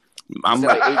record? I'm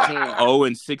like like 18.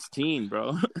 0-16,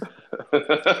 bro.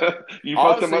 You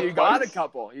fucked him So up you got a twice?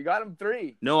 couple. You got him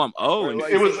 3. No, I'm 0.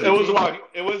 Like- It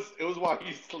was while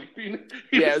he's sleeping.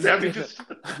 Yeah, Sammy just.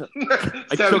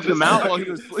 I took him out while he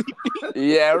was sleeping.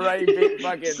 Yeah, right. You beat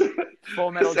fucking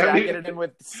Full Metal Sammy- Jacketed him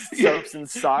with soaps and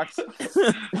socks.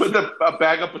 with a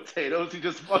bag of potatoes. He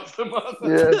just fucks them up.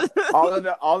 Yeah.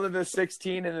 All of the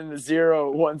 16 and then the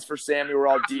 0 ones for Sammy were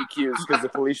all DQs because the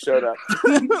police showed up.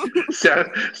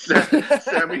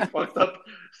 Sammy fucked up.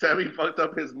 Sammy fucked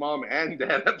up his mom and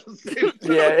dad at the same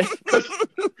time. Yeah.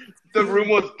 The room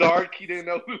was dark. He didn't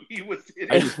know who he was I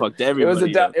hitting. just fucked It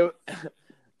everybody.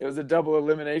 was a double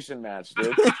elimination match,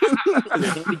 dude.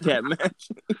 handicap match.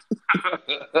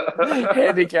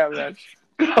 Handicap match.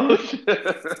 Oh, shit.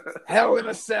 Hell in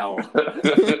a cell.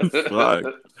 Fuck.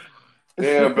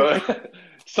 Yeah, but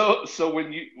so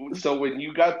when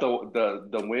you got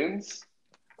the wins,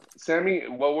 Sammy,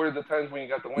 what were the times when you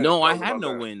got the wins? No, I Tell us had about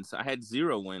no that. wins. I had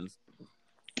 0 wins.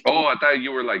 Oh, I thought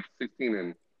you were like 16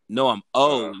 and. No, I'm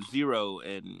 0,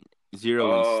 and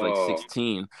 0 is like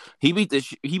 16. He beat the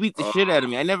shit out of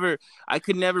me. I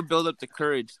could never build up the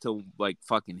courage to like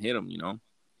fucking hit him. You know.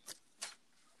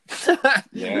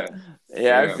 Yeah.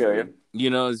 Yeah, I feel you. You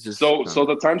know, it's just So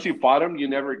the times you fought him, you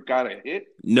never got a hit.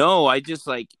 No, I just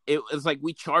like it was like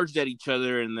we charged at each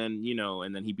other, and then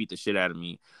and then he beat the shit out of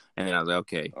me, and then I was like,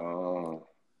 okay. Oh.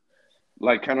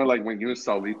 Like kind of like when you and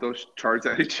Saulito charged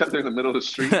at each other in the middle of the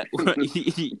street.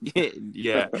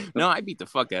 Yeah. No, I beat the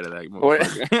fuck out of that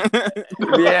motherfucker.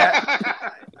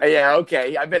 Yeah,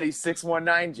 okay. I bet he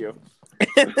 619'd you.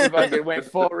 He fucking went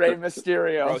full Rey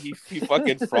Mysterio. Bro, he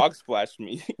fucking frog splashed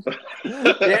me.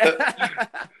 Yeah.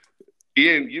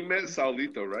 Ian, you met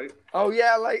Saulito, right? Oh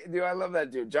yeah, dude, I love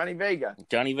that dude, Johnny Vega.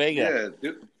 Johnny Vega.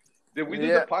 Yeah. Did we do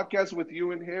the podcast with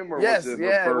you and him, or Yes, was it?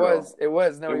 yeah, Roberto? it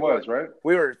was. No, It was, right?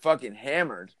 We were fucking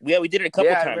hammered. Yeah, we did it a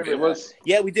couple Yeah, I times. remember It was.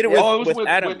 Yeah, we did it Oh, it was with with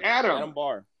Adam. with Adam. Adam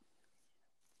Barr.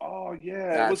 Oh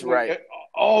yeah, That's it was when, right.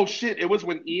 Oh shit! It was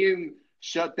when Ian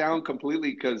shut down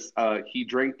completely because he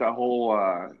drank the whole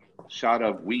shot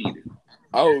of weed.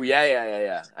 Oh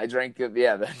yeah. I drank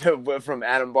the from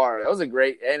Adam Barr. That was a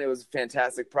great and it was a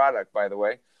fantastic product, by the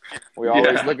way. We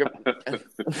always look at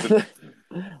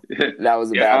that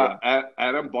was a bad one.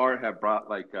 Adam Barr had brought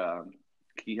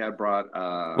he had brought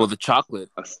Well, the chocolate.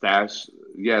 a stash.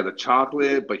 Yeah, the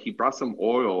chocolate, but he brought some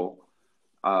oil,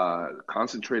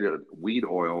 concentrated weed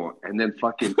oil, and then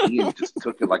fucking Ian just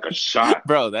took it like a shot.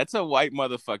 Bro, that's a white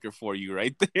motherfucker for you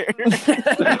right there.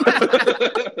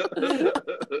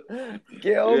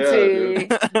 Guilty.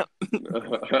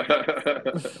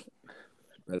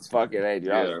 Fucking hey, dude.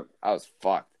 Yeah. I was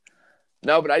fucked.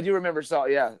 No, but I do remember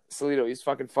Salido. He's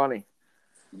fucking funny.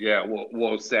 Yeah,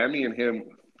 well, Sammy and him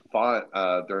fought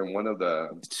during one of the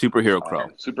Superhero Crow.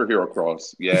 superhero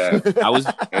crawls. Yeah, I was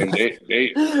and they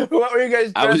What were you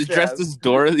guys? I was dressed as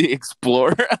Dora the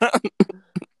Explorer.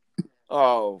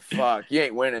 Oh fuck! You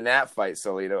ain't winning that fight,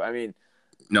 Salido. I mean,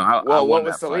 No, I what won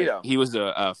was that fight. Salido? He was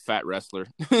a fat wrestler.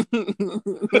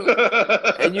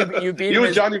 And you beat him. You and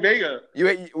as, Johnny Vega.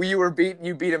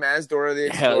 You beat him as Dora the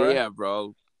Explorer. Hell yeah,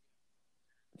 bro!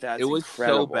 That's It was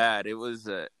incredible. so bad. It was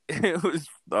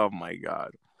oh my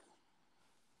god.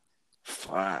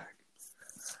 Fuck.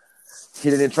 He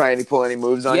didn't try to pull any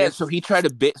moves on you. Yeah, so he tried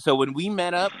to bit. So when we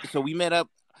met up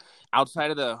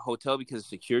outside of the hotel because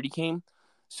security came.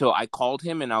 So I called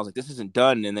him and I was like, "This isn't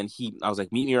done." And then I was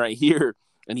like, "Meet me right here."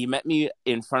 And he met me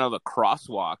in front of a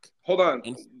crosswalk. Hold on,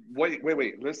 And- wait.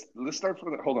 Let's start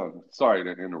from the. Hold on, sorry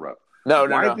to interrupt. No.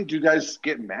 Why did you guys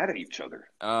get mad at each other?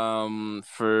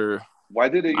 For Why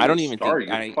did it? I don't even start? think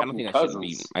You're I don't think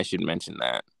cousins. I should mention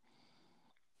that.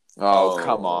 Oh,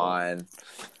 come on.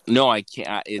 No, I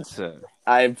can't. It's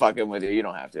I'm fucking with you. You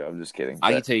don't have to. I'm just kidding.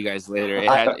 I can tell you guys later.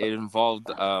 It involved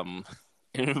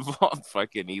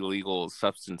fucking illegal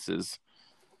substances.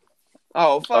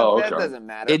 Oh, fuck. Oh, That okay. doesn't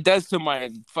matter. It does to my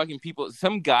fucking people.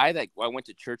 Some guy that I went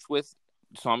to church with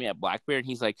saw me at Black Bear and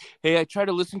he's like, "Hey, I try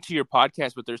to listen to your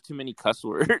podcast, but there's too many cuss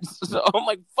words." So I'm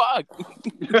like, "Fuck."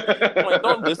 I'm like,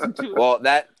 don't listen to it. Well,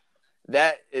 that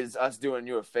is us doing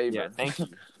you a favor. Yeah, thank you.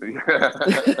 Yeah.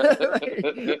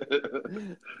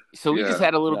 So we Yeah. just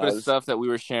had a little bit of Nice. stuff that we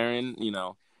were sharing,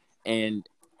 and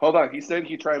Hold on. He said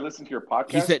he tried to listen to your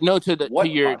podcast. he said no to What to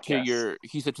your podcast?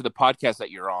 he said to the podcast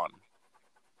that you're on.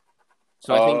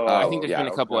 So I think there's yeah,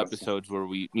 been a couple okay. episodes where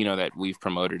we that we've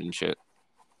promoted and shit.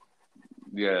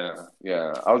 Yeah.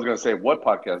 I was gonna say what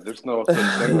podcast? There's no such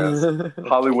thing as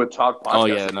Hollywood Talk podcast. Oh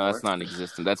yeah, no, anymore. that's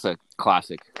non-existent. That's a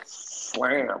classic.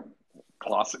 Slam.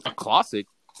 Classic. A classic.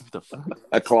 What the fuck?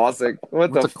 A classic.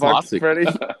 What What's the a fuck, classic? Freddie?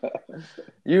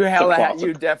 You classic.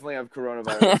 you definitely have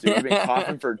coronavirus. Dude. You've been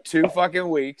coughing for 2 fucking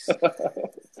weeks,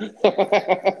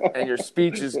 and your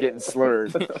speech is getting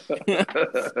slurred.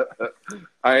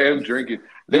 I am drinking.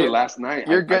 Dude, Dude, last night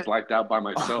you're I good. blacked out by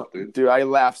myself, dude. Dude, I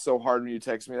laughed so hard when you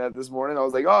texted me that this morning. I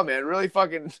was like, "Oh man, really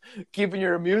fucking keeping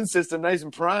your immune system nice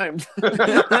and primed."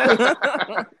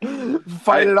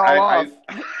 Fight it all off.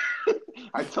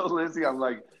 I told Lizzie, I'm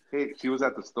like, hey, she was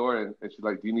at the store and she's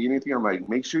like, do you need anything? I'm like,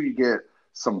 make sure you get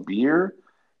some beer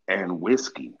and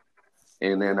whiskey.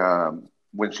 And then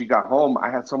when she got home, I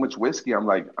had so much whiskey. I'm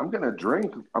like, I'm going to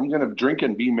drink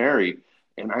and be merry.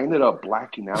 And I ended up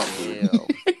blacking out, dude,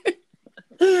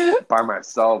 by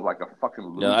myself like a fucking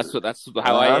loser. No, that's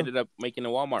how I ended up making a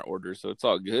Walmart order. So it's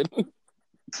all good.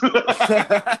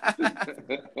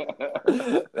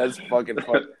 That's fucking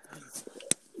fun.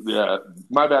 Yeah,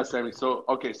 my bad, Sammy. So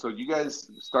you guys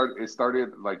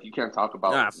started like you can't talk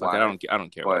about. Nah, fuck. why, I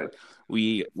don't care. But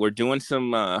We're doing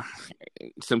some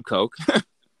coke,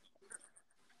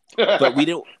 but we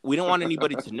don't want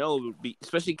anybody to know,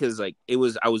 especially because like I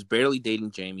was barely dating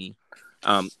Jamie,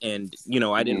 and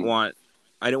I didn't want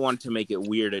to make it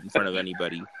weird in front of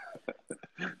anybody.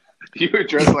 you were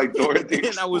dressed like Dorothy,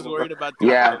 And I was worried about that.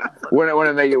 Yeah,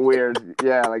 wouldn't make it weird.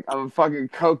 Yeah, like I'm a fucking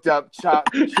coked up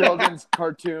children's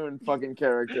cartoon fucking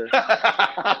character.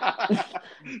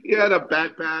 You had a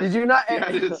backpack. Did you not? Yeah,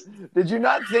 it is. Did you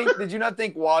not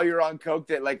think while you're on coke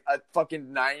that like a fucking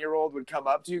 9-year-old would come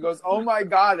up to you and goes, "Oh my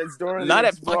god, it's Dora the Not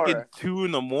at Explorer." fucking 2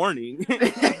 a.m.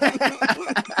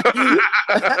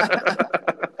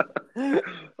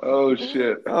 Oh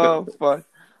shit. Oh fuck.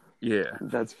 Yeah.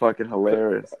 That's fucking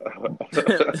hilarious.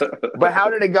 But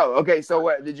how did it go? Okay, so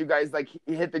what did you guys like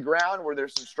hit the ground? Were there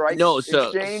some strikes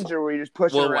exchange, or were you just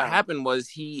pushing Well, around? what happened was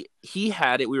he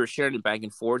had it. We were sharing it back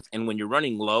and forth, and when you're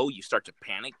running low, you start to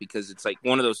panic because it's like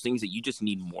one of those things that you just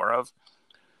need more of.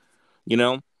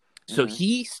 So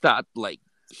he stopped. Like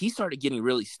he started getting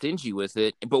really stingy with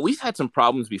it. But we've had some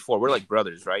problems before. We're like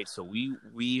brothers, right? So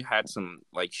we had some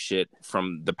like shit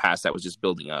from the past that was just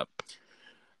building up.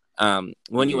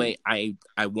 Well, anyway, I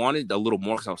wanted a little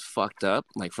more because I was fucked up,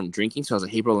 like from drinking. So I was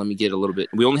like, "Hey, bro, let me get a little bit."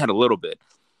 We only had a little bit,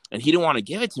 and he didn't want to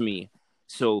give it to me.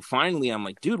 So finally, I'm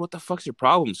like, "Dude, what the fuck's your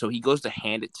problem?" So he goes to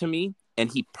hand it to me,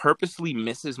 and he purposely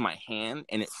misses my hand,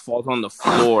 and it falls on the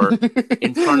floor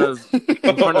in front of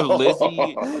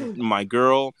Lizzie, my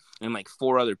girl, and like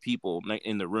 4 other people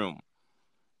in the room.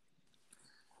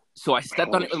 So I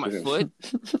stepped on it with my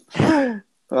foot.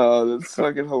 Oh, that's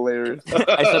fucking hilarious.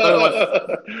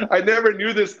 I never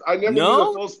knew this. I never knew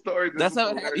the full story. That's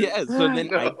how. Yeah. So then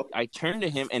No. I turned to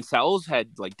him, and Saul's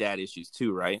had like dad issues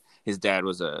too, right? His dad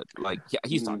was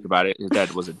he's talked about it. His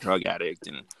dad was a drug addict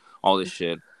and all this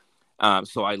shit.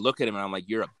 So I look at him and I'm like,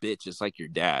 "You're a bitch, just like your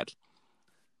dad."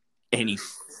 And he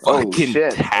fucking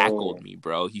tackled me,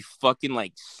 bro. He fucking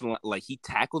like he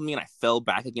tackled me, and I fell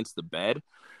back against the bed.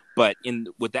 But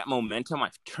with that momentum,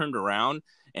 I turned around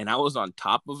and I was on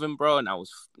top of him, bro.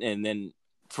 And then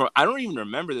I don't even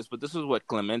remember this, but this is what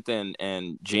Clemente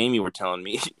and Jamie were telling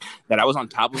me that I was on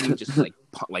top of him, just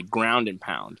like ground and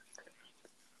pound.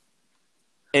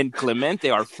 And Clemente,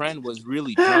 our friend, was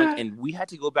really drunk, and we had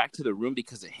to go back to the room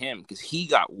because of him, because he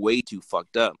got way too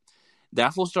fucked up.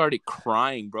 That fool started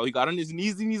crying, bro. He got on his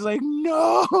knees and he's like,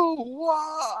 "No,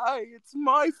 why? It's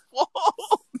my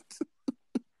fault."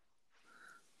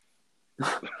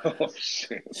 Oh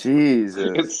shit!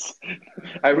 Jesus.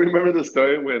 I remember the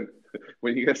story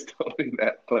when you guys told me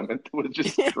that Clemente was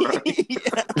just crying.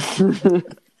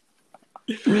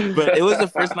 But it was the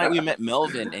first night we met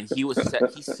Melvin, and he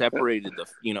separated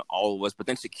all of us. But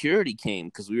then security came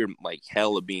because we were like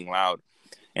hella being loud,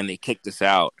 and they kicked us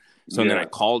out. So then I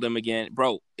called him again,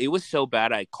 bro. It was so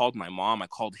bad. I called my mom. I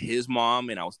called his mom,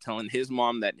 and I was telling his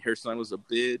mom that her son was a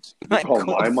bitch. You called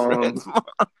my mom.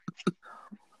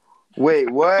 Wait,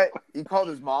 what? You called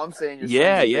his mom saying your son's a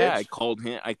bitch? I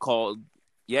called him.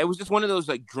 It was just one of those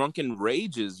like drunken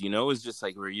rages, It's just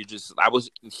like where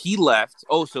he left.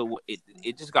 Oh, so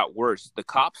it just got worse. The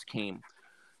cops came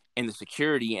and the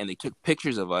security, and they took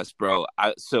pictures of us, bro.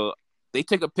 So they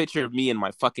took a picture of me in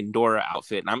my fucking Dora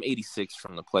outfit, and I'm 86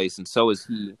 from the place, and so is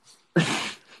he.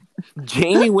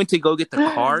 Jamie went to go get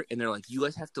the car, and they're like, "You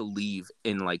guys have to leave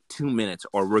in like 2 minutes,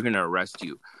 or we're gonna arrest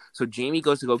you." So Jamie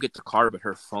goes to go get the car, but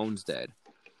her phone's dead.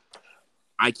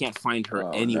 I can't find her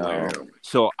anywhere. No.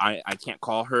 So I can't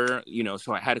call her,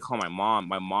 so I had to call my mom.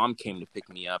 My mom came to pick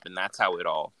me up, and that's how it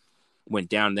all went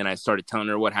down. Then I started telling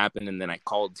her what happened, and then I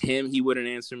called him. He wouldn't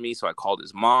answer me, so I called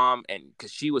his mom, and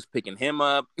because she was picking him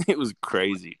up. It was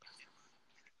crazy.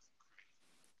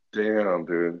 Damn,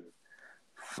 dude.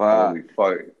 Fuck. Holy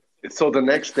fuck. So the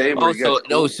next day,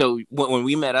 So when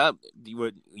we met up, you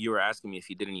were asking me if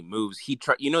he did any moves. He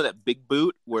tried, that big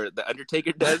boot where the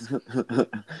Undertaker does.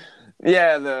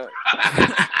 Yeah, the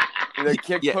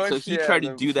kick push. So he tried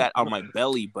to do that on my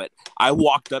belly, but I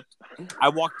walked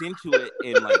into it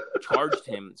and like charged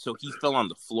him, so he fell on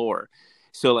the floor.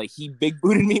 So like he big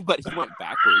booted me, but he went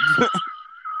backwards.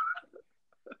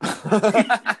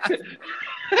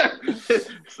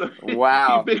 So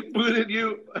wow. He big booted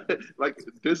you. Like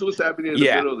this was happening in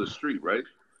the middle of the street, right?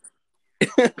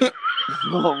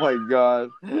 Oh my god.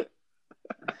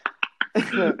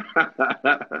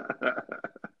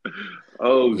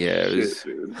 Oh yeah, shit,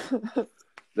 dude.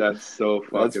 That's so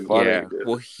fucking funny. Yeah. Dude.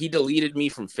 Well, he deleted me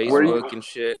from Facebook and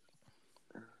shit.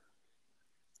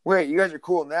 Wait, you guys are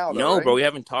cool now, though, No, right? bro, we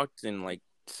haven't talked in like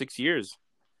 6 years.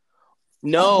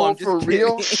 No, I'm just for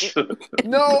real? kidding.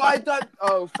 No, I thought.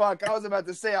 Oh fuck! I was about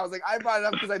to say. I was like, I brought it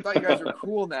up because I thought you guys were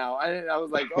cool now. I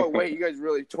was like, oh wait, you guys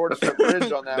really torched the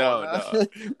bridge on that one. Huh? No,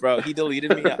 bro, he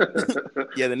deleted me.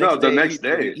 Yeah, the next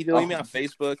day he deleted me on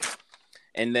Facebook,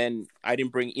 and then I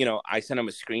didn't bring. I sent him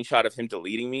a screenshot of him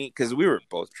deleting me because we were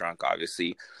both drunk,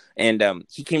 obviously, and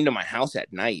he came to my house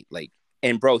at night, like,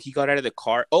 and bro, he got out of the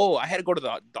car. Oh, I had to go to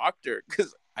the doctor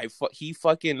because he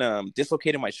fucking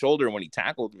dislocated my shoulder when he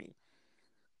tackled me.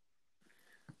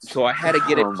 So I had to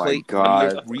get it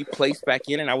replaced back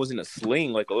in, and I was in a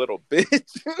sling like a little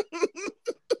bitch.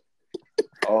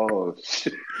 Oh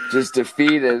shit! Just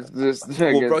defeated.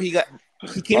 Well, bro, he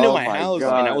came to my house,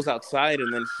 and I was outside,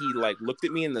 and then he like looked at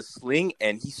me in the sling,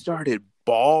 and he started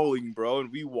bawling, bro.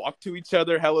 And we walked to each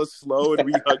other hella slow, and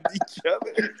we hugged each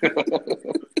other.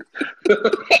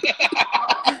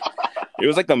 It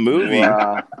was like a movie.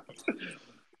 Wow.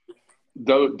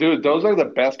 Dude, those are the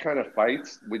best kind of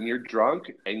fights when you're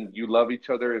drunk and you love each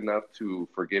other enough to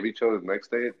forgive each other the next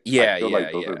day. Yeah, I feel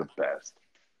like those are the best.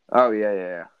 Oh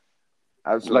yeah.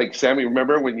 Absolutely. Like Sammy,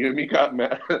 remember when you and me got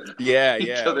mad? At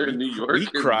each other in New York. We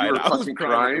cried. You were fucking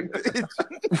crying.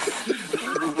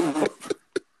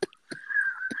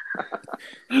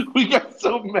 We got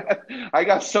so mad. I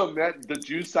got so mad. The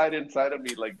Jew side inside of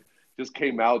me like just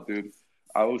came out, dude.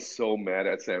 I was so mad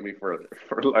at Sammy for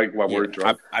like while we're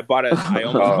drunk. I almost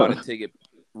bought a ticket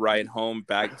ride home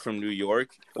back from New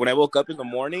York. When I woke up in the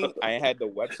morning, I had the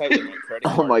website with my credit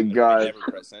card. Oh my god! I never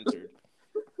pressed enter.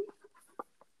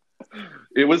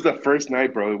 It was the first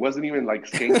night, bro. It wasn't even like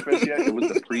Skankfest yet. It was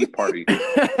the pre-party.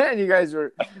 And you guys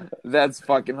that's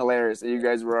fucking hilarious. You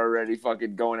guys were already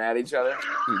fucking going at each other.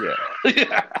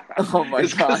 Yeah. Oh my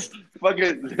It's god. 'cause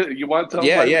fucking, you want to tell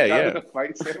Yeah, me yeah, we got yeah. in a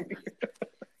fight, Sammy?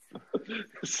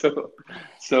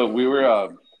 So we were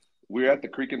at the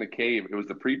Creek in the Cave. It was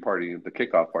the pre-party, the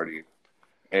kickoff party,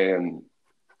 and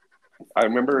I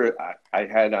remember I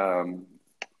had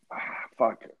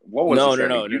fuck, what was it, No,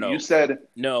 Sammy? You no. said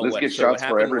No, let's get so what shots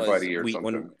for happened was everybody or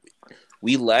when something.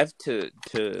 we left to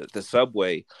the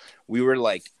subway, we were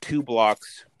like 2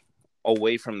 blocks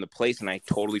away from the place, and I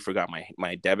totally forgot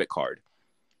my debit card.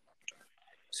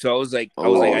 So I was like,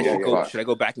 should I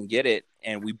go back and get it?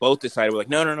 And we both decided, we're like,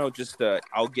 no, just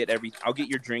I'll get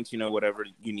your drinks, whatever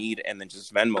you need, and then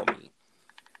just Venmo me.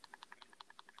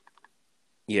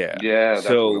 Yeah. Yeah, that's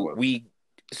what it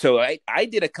So was. I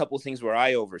did a couple things where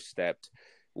I overstepped,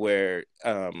 where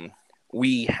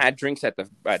we had drinks at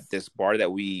this bar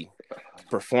that we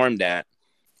performed at,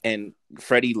 and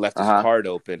Freddie left his card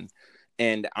open,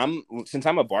 and since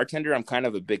I'm a bartender, I'm kind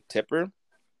of a big tipper.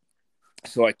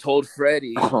 So I told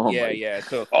Freddie, So I told Freddie,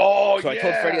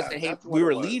 I said, hey, we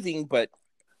were leaving, but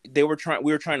we were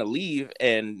trying to leave,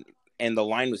 and the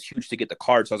line was huge to get the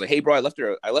card. So I was like, hey, bro, I left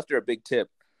her a big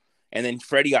tip. And then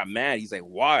Freddie got mad. He's like,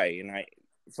 why? And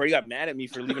Freddie got mad at me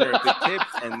for leaving her a big tip.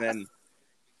 And then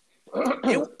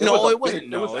it wasn't.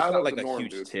 No, it's not like a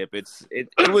huge tip. It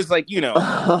was like, it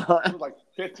was like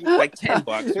 15, like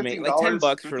 $10, maybe, like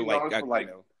 $10 for like,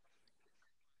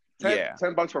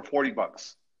 $10 for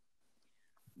 $40.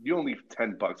 You don't leave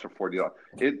 $10 for $40.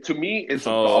 To me, it's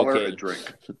 $1 a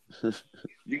drink.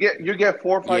 You get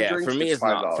 4 or 5 drinks. For me, it's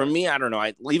 $5. not. For me, I don't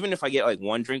know. Even if I get like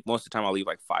one drink, most of the time I'll leave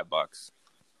like $5.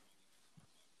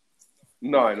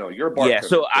 No, I know you're a bartender. Yeah,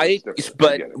 so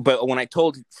but when I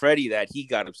told Freddie that, he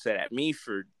got upset at me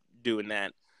for doing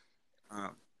that.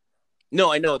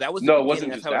 No, I know that was it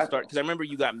wasn't. That's how it started. Because I remember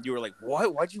you were like,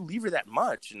 "What? Why'd you leave her that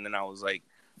much?" And then I was like,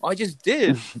 "Oh, I just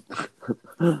did."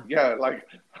 Yeah, like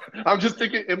I'm just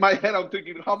thinking in my head. I'm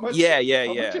thinking, how much? Yeah.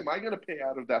 How much am I gonna pay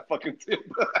out of that fucking tip?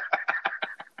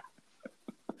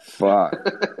 Fuck.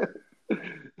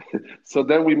 So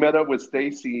then we met up with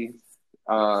Stacy,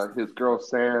 his girl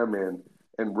Sam,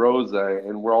 and Rosa,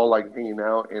 and we're all like hanging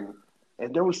out, and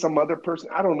there was some other person.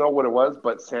 I don't know what it was,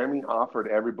 but Sammy offered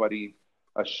everybody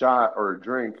a shot or a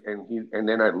drink, and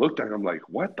then I looked at him, I'm like,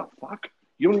 what the fuck?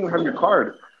 You don't even have your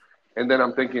card. And then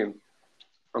I'm thinking,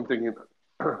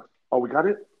 oh, we got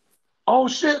it? Oh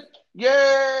shit!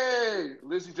 Yay!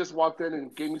 Lizzie just walked in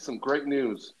and gave me some great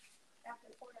news.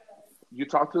 You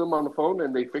talked to them on the phone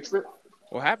and they fixed it?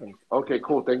 What happened? Okay,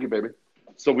 cool. Thank you, baby.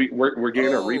 So we're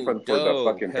getting a refund for the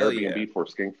fucking Airbnb for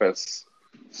Skankfest.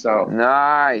 So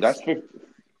nice. That's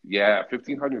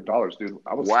 $1,500, dude.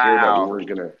 I was scared that we weren't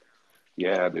gonna.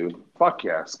 Yeah, dude. Fuck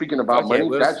yeah. Speaking about money,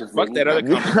 that just fuck that other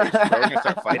conversation. Bro. We're gonna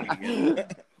start fighting again.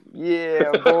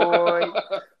 Yeah, boy.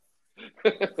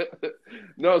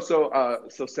 No,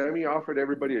 so Sammy offered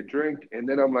everybody a drink, and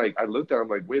then I looked at him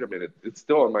like, wait a minute, it's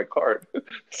still on my card.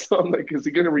 So I'm like, is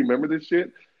he gonna remember this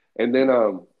shit? And then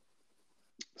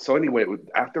so anyway,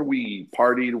 after we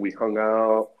partied, we hung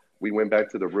out, we went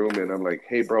back to the room, and I'm like,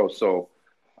 hey bro, so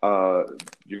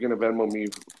you're gonna Venmo me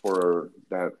for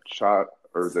that shot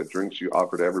or the drinks you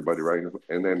offered everybody, right?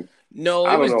 And then we both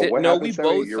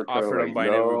offered them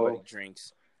buying everybody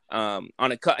drinks. I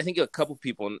think a couple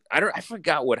people. I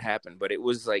forgot what happened, but it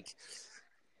was like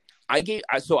I sent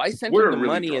him the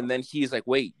money, drunk. And then he's like,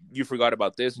 "Wait, you forgot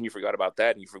about this, and you forgot about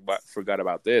that, and you forgot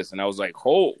about this," and I was like,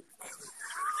 "Oh,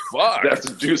 fuck!" That's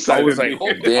the juice. I was like,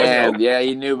 "Oh, damn, yeah."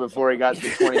 He knew before he got to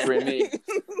 23andMe.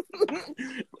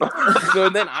 So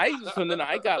then I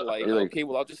got like, okay,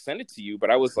 well, I'll just send it to you, but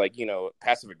I was like,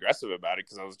 passive aggressive about it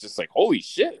because I was just like, holy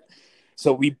shit.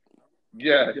 So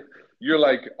yeah. You're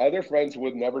like, other friends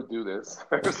would never do this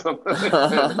or something.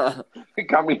 It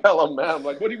got me hella mad. I'm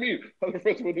like, what do you mean? Other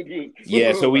friends wouldn't do this?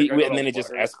 Yeah, so and then it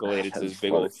just escalated to this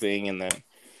big old thing, and then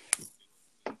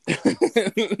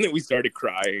we started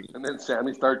crying. And then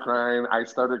Sammy started crying. I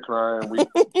started crying. We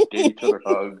gave each other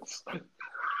hugs.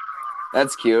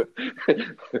 That's cute.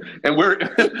 And we're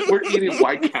eating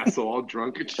White Castle all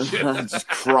drunk and shit. Just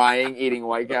crying, eating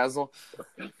White Castle.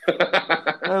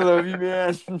 I love you,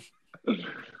 man.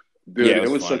 Dude, it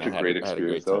was such a great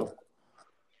experience, though.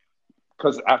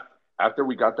 Because after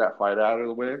we got that fight out of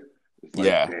the way, it's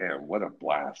like, damn, what a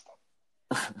blast.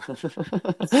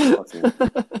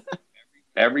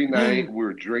 Every night we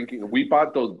were drinking. We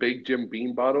bought those big Jim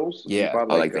Beam bottles. Yeah, bought,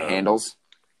 like the handles.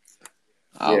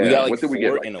 Yeah. We got like what did we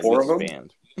get? Like 4 of them?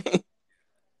 Band.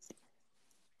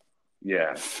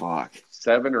 Yeah. Fuck.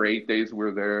 7 or 8 days we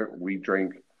were there. We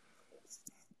drank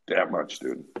that much,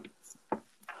 dude.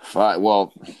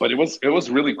 Well, but it was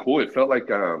really cool. It felt like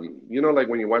like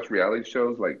when you watch reality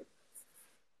shows, like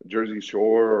Jersey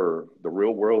Shore or the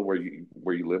real world where you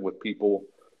live with people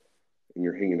and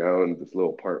you're hanging out in this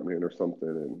little apartment or something.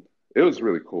 And it was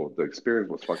really cool. The experience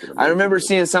was fucking amazing. I remember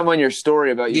seeing some on your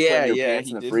story about you putting your pants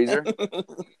he in the did. freezer.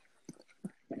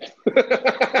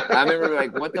 I remember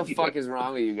like, what the fuck is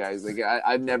wrong with you guys? Like,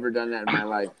 I've never done that in my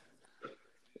life.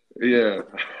 Yeah.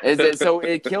 Is it so?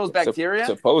 It kills bacteria,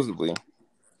 Supposedly.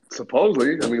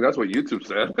 Supposedly. I mean, that's what YouTube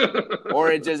said.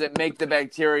 or does it make the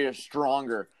bacteria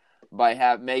stronger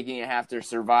by making it have to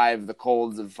survive the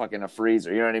colds of fucking a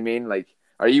freezer? You know what I mean? Like,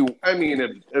 are you? I mean,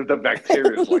 if the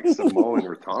bacteria is like Samoan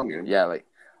or Tongan. Yeah, like.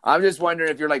 I'm just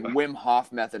wondering if you're like Wim Hof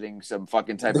methoding some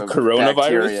fucking type of Coronavirus?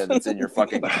 bacteria that's in your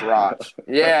fucking crotch.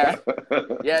 Yeah,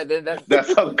 yeah.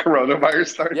 That's how the coronavirus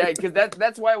started. Yeah, because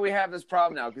that's why we have this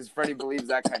problem now. Because Freddie believes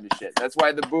that kind of shit. That's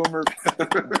why the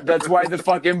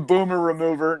fucking boomer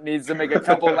remover needs to make a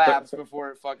couple laps before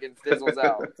it fucking fizzles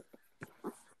out.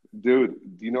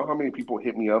 Dude, do you know how many people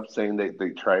hit me up saying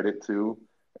they tried it too,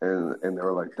 and they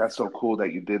were like, "That's so cool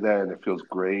that you did that, and it feels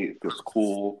great. It feels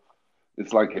cool."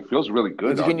 It's like it feels really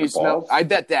good. Can you smell? I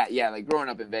bet that. Yeah, like growing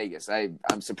up in Vegas, I'm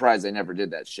surprised I never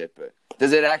did that shit. But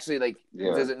does it actually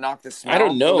does it knock the smell? I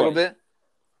don't know. A little bit.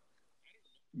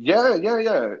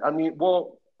 Yeah. I mean,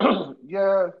 well,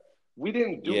 yeah. We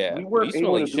didn't do. Yeah. We weren't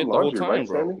able to do laundry, right,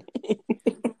 Sammy?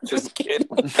 Just kidding.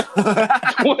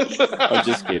 I'm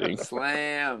just kidding.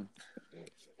 Slam.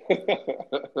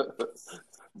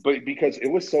 But because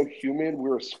it was so humid, we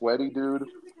were sweaty, dude.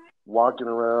 Walking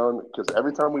around, because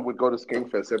every time we would go to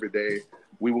Skankfest every day,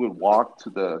 we would walk to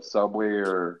the subway,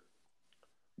 or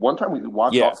one time we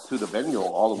walked off to the venue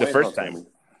all the way. The first time.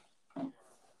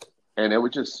 And it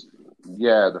was just,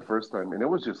 the first time. And it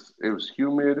was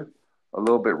humid, a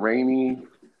little bit rainy,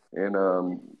 and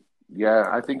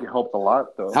I think it helped a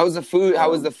lot, though. How was the food? How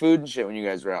was the food and shit when you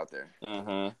guys were out there?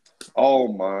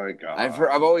 Oh my god!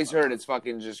 I've always heard it's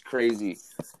fucking just crazy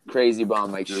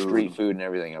bomb, like street food and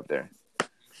everything up there.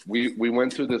 We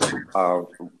went to this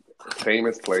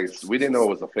famous place. We didn't know it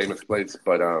was a famous place,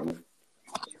 but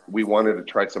we wanted to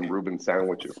try some Reuben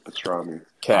sandwiches, pastrami.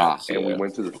 Cats. And we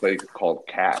went to this place called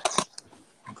Cats.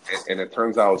 And it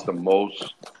turns out it's the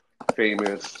most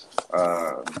famous,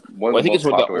 one of the most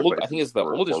popular places. I think it's the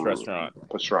oldest restaurant.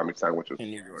 Pastrami sandwiches. In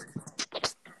New York.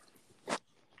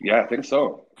 Yeah, I think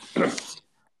so.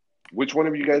 Which one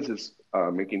of you guys is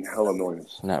making hella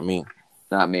noise? Not me.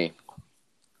 Not me.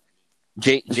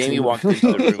 Jamie walked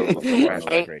into the room with the trash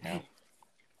bag right now.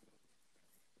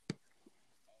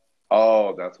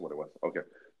 Oh, that's what it was. Okay.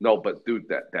 No, but dude,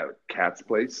 that Cat's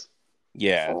place.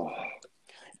 Yeah. Oh,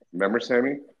 remember,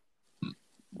 Sammy?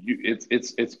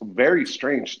 It's very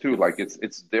strange too. Like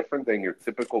it's different than your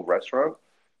typical restaurant.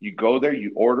 You go there,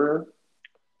 you order,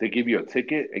 they give you a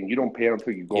ticket, and you don't pay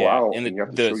until you go out, and you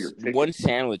have to show your ticket. One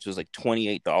sandwich was like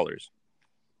 $28.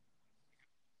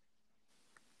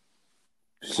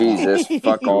 Jesus,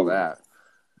 fuck all that.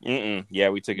 Yeah,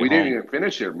 we took it. We didn't even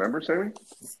finish it. Remember, Sammy?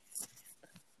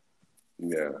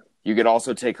 Yeah. You could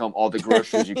also take home all the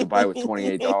groceries you could buy with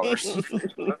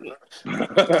 $28.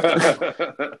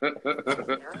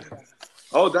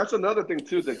 Oh, that's another thing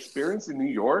too. The experience in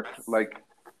New York, like,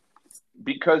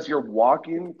 because you're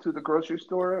walking to the grocery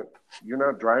store, you're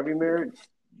not driving there.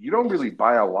 You don't really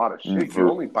buy a lot of shit. You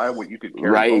only buy what you could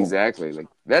carry. Right, home. exactly. Like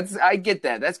I get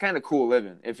that. That's kind of cool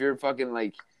living. If you're fucking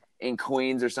like in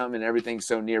Queens or something and everything's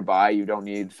so nearby, you don't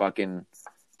need fucking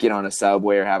get on a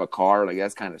subway or have a car. Like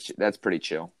that's pretty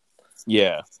chill.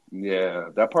 Yeah. Yeah,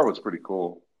 that part was pretty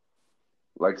cool.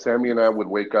 Like Sammy and I would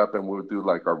wake up and we would do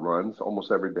like our runs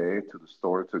almost every day to the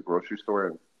store, to the grocery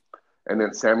store, and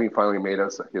then Sammy finally made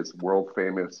us his world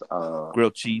famous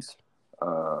grilled cheese.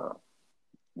 What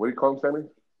do you call him, Sammy?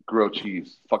 Grilled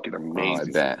cheese. Fucking amazing. Oh,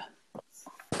 I bet.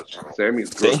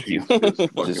 Sammy's grilled cheese is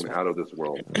fucking out of this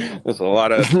world. There's a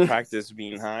lot of practice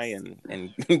being high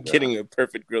and getting a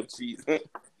perfect grilled cheese.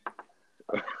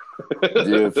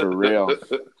 Dude, for real.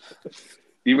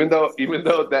 Even though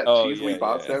that cheese we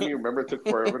bought, Sammy, remember, it took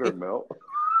forever to melt.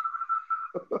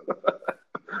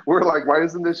 We're like, why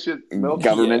isn't this shit melting?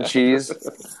 Government cheese.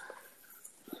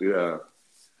 Yeah.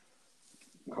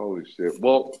 Holy shit.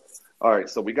 Well, all right.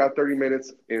 So we got 30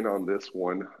 minutes in on this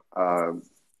one. We'll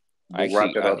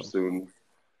wrap it up soon.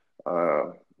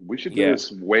 We should do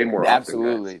this way more often.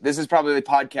 Absolutely. This is probably the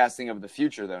podcasting of the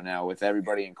future, though, now, with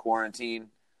everybody in quarantine.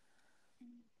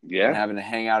 Yeah. And having to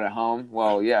hang out at home.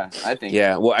 Well, yeah, I think.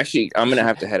 Yeah. Well, actually, I'm going to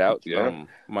have to head out. Yeah.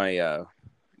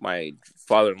 My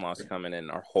father-in-law's coming in.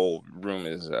 Our whole room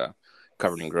is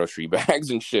covered in grocery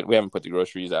bags and shit. We haven't put the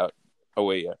groceries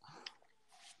away yet.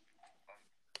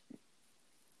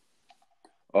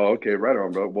 Oh, okay. Right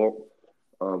on, bro.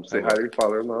 Well, say hi to your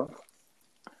father-in-law.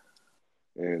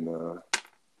 And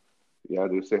yeah,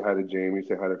 dude, say hi to Jamie,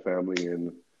 say hi to family,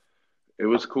 and it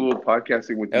was cool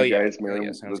podcasting with you guys,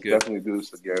 man. Sounds Let's good. definitely do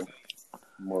this again.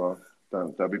 Well,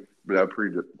 that'd be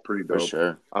pretty dope. For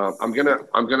sure. I'm gonna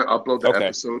upload the Okay.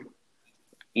 episode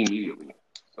immediately.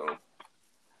 So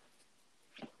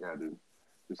yeah, dude,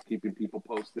 just keeping people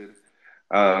posted.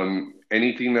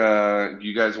 Anything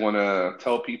you guys want to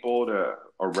tell people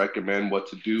or recommend what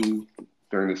to do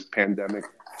during this pandemic?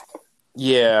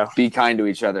 Yeah. Be kind to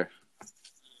each other.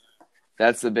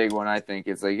 That's the big one, I think.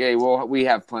 It's like, hey, well, we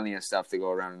have plenty of stuff to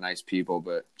go around and nice people,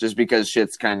 but just because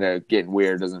shit's kind of getting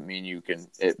weird doesn't mean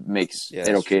it makes it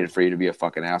okay for you to be a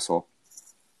fucking asshole.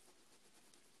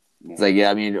 It's like, yeah,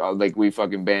 I mean, like we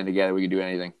fucking band together, we can do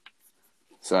anything.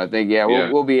 So I think,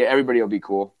 everybody will be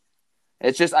cool.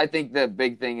 It's just, I think the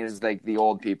big thing is like the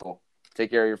old people.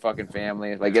 Take care of your fucking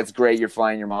family. Like, it's great you're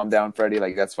flying your mom down, Freddie.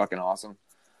 Like, that's fucking awesome.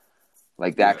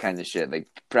 Like that kind of shit. Like,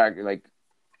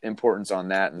 importance on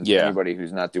that, and anybody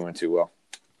who's not doing too well,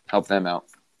 help them out.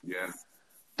 Yeah.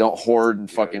 Don't hoard and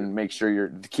fucking make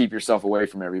sure keep yourself away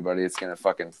from everybody. It's gonna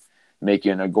fucking make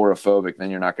you an agoraphobic.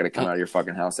 Then you're not gonna come out of your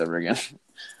fucking house ever again.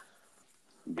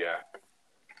 Yeah,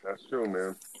 that's true,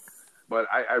 man. But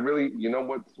I really, you know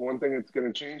what's one thing that's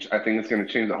gonna change? I think it's gonna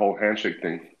change the whole handshake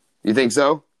thing. You think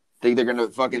so? Think they're gonna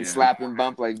fucking slap and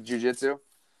bump like jujitsu?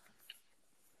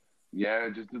 Yeah,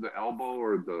 just do the elbow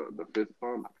or the fist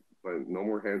bump. But no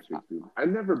more handshakes, dude. I've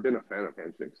never been a fan of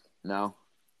handshakes. No.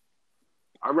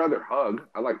 I'd rather hug.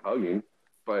 I like hugging,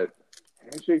 but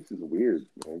handshakes is weird,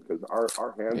 man, because our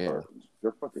hands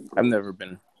they're fucking gross. I've never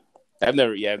been That's why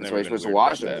you're been supposed to weird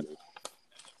wash about it. that.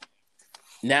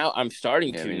 Now I'm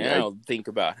starting Yeah, to I mean, now think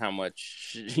about how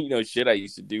much shit I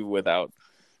used to do without.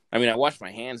 I mean, I wash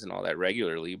my hands and all that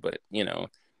regularly, but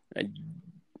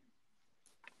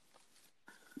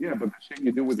Yeah, but the shit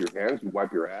you do with your hands, you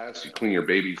wipe your ass, you clean your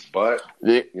baby's butt.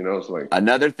 It's like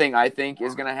Another thing I think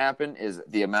is going to happen is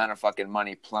the amount of fucking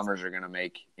money plumbers are going to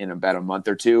make in about a month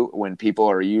or two when people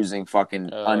are using fucking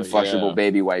unflushable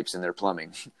baby wipes in their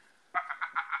plumbing.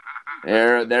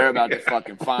 They're about to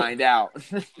fucking find out.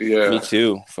 yeah. me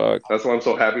too. Fuck. That's why I'm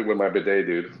so happy with my bidet,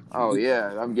 dude. Oh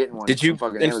yeah, I'm getting one. Did you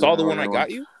fucking install the Amazon one I got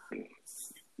you?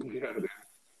 Yeah, dude.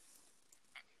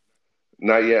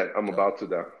 Not yet. I'm about to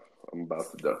though.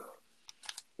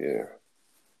 Yeah.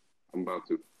 I'm about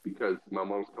to. Because my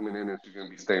mom's coming in and she's going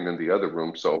to be staying in the other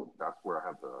room, so that's where I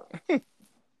have the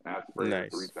aspirin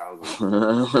Nice.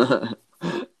 3000.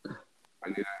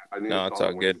 I need No, it's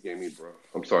all good. You gave me, bro.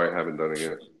 I'm sorry I haven't done it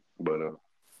yet. But,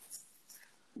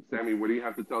 Sammy, what do you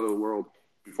have to tell the world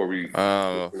before we...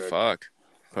 Oh, fuck.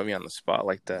 Put me on the spot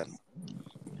like that.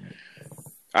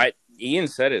 Ian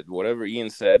said it. Whatever Ian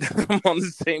said, I'm on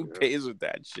the same page with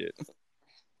that shit.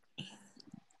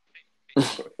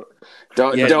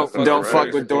 Don't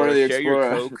fuck with Dora the Share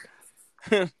your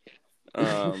Explorer.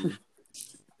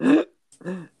 Coke.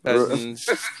 Cousins.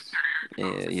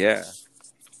 Yeah.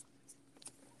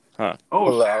 Huh. Oh,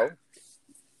 Hello. shit.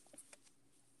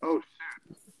 Oh,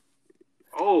 shit.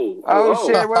 Oh. Oh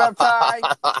shit! What up, Ty?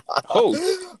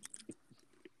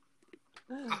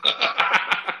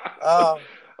 Oh.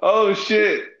 Oh,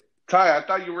 shit. Ty, I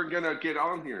thought you were going to get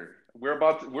on here. We're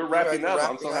wrapping up.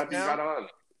 I'm so happy you got on.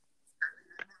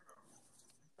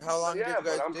 How long did you guys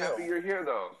but I'm do? happy you're here,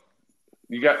 though.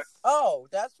 You got... Oh,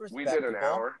 that's respectable. We did an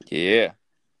hour. Yeah.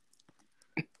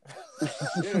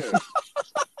 Yeah.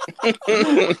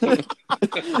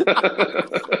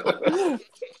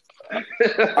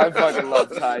 I fucking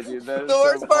love Ty, dude. That is The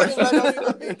worst so part is funny. I don't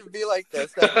even mean to be like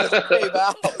this. That just came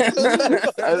out.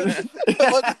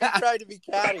 It wasn't me trying to be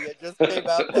catty. It just came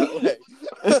out that way.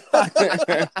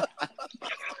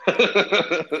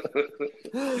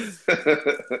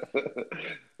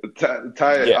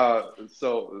 Ty,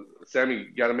 so Sammy,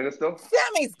 you got a minute still?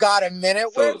 Sammy's got a minute.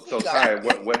 So Ty,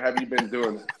 what have you been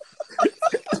doing?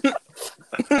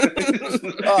 He's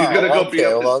gonna go beat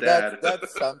up his dad.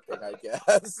 That's something, I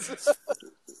guess.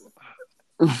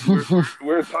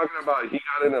 We're talking about he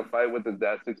got in a fight with his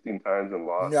dad 16 times and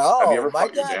lost. No, have you ever my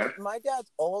fought your dad?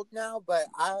 dad's old now, but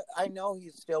I know he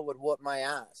still would whoop my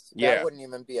ass. Yeah. That wouldn't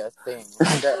even be a thing.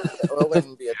 It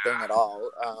wouldn't be a thing at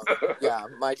all. Yeah,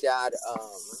 my dad.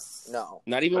 No.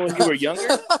 Not even when you were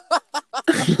younger?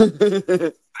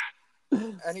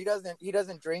 And he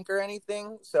doesn't drink or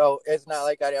anything, so it's not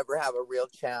like I'd ever have a real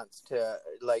chance to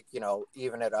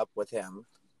even it up with him.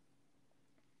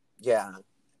 Yeah,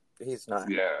 he's not.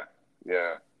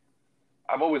 Yeah.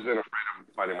 I've always been afraid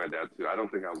of fighting my dad too. I don't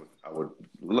think I would.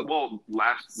 Well,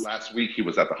 last week he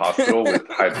was at the hospital with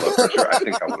high blood pressure. I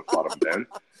think I would have fought him then.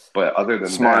 But other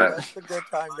than that, That's a good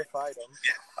time to fight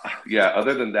him. yeah.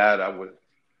 Other than that, I would.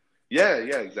 Yeah,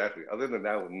 exactly. Other than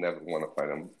that, I would never want to fight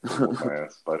him. Whoop my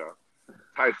ass. But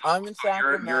Ty, I'm in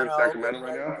Sacramento. you're in Sacramento Getting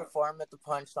right ready to now. perform at the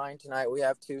Punchline tonight. We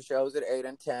have 2 shows at 8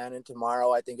 and 10, and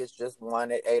tomorrow I think it's just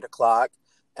one at 8 o'clock.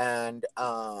 And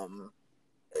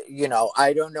you know,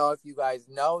 I don't know if you guys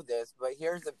know this, but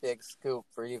here's a big scoop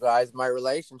for you guys. My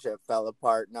relationship fell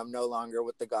apart, and I'm no longer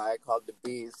with the guy called the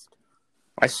Beast.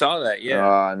 I saw that. Yeah.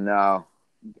 Oh no.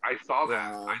 I saw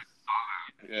that.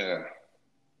 Yeah.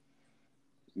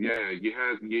 Yeah,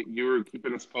 you were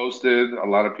keeping us posted. A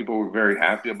lot of people were very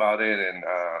happy about it, and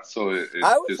so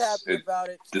I was happy about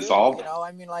it too. dissolved. You know,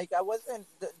 I mean, like I wasn't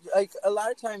like a lot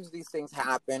of times these things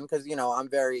happen because you know I'm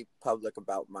very public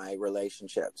about my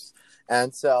relationships,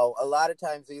 and so a lot of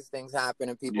times these things happen,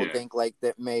 and people think like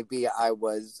that maybe I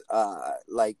was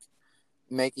like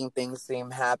making things seem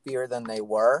happier than they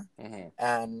were,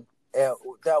 and.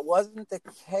 That wasn't the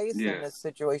case in this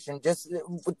situation. Just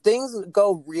things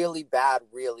go really bad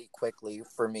really quickly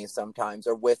for me sometimes,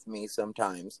 or with me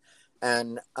sometimes,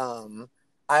 and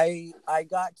I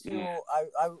got to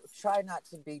I try not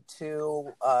to be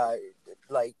too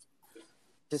like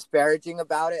disparaging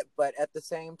about it, but at the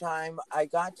same time I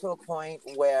got to a point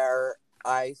where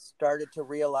I started to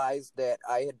realize that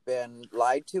I had been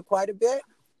lied to quite a bit,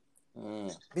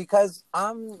 because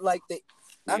I'm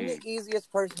the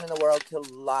easiest person in the world to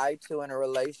lie to in a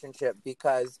relationship,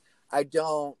 because I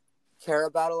don't care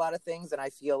about a lot of things, and I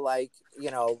feel like,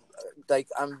 you know, like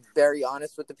I'm very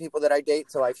honest with the people that I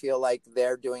date, so I feel like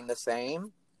they're doing the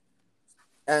same.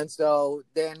 And so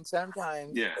then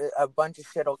sometimes a bunch of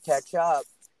shit will catch up,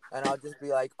 and I'll just be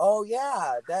like, oh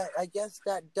yeah, that I guess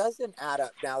that doesn't add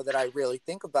up now that I really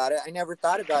think about it. I never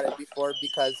thought about it before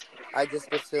because I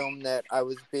just assumed that I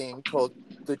was being told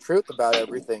the truth about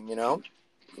everything, you know?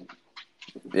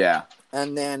 Yeah.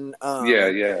 And then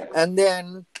and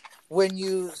then when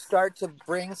you start to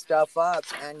bring stuff up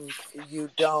and you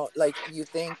don't, like, you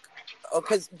think,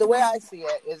 because the way I see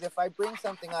it is if I bring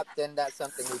something up, then that's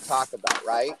something we talk about,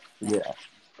 right? Yeah.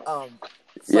 But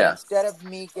instead of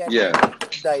me getting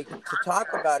like to talk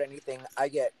about anything, I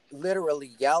get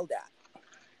literally yelled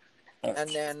at. And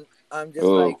then I'm just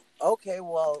like, okay,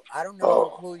 well, I don't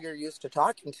know who you're used to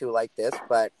talking to like this,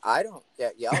 but I don't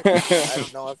get yelled at. I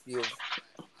don't know if you've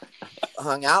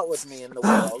hung out with me in the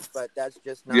world, but that's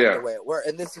just not the way it works.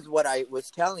 And this is what I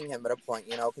was telling him at a point,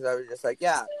 you know, because I was just like,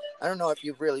 yeah, I don't know if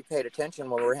you've really paid attention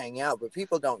when we're hanging out, but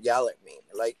people don't yell at me.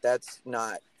 Like, that's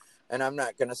not, and I'm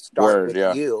not going to start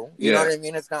with you. You know what I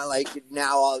mean? It's not like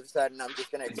now all of a sudden I'm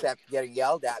just going to accept getting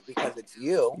yelled at because it's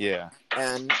you. Yeah.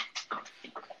 And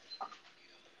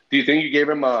do you think you gave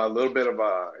him a little bit of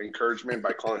encouragement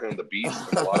by calling him the Beast?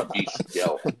 And a lot of beasts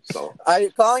yell. So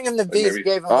calling him the Beast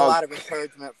gave him a lot of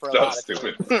encouragement for a lot of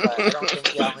stupid. things. But I don't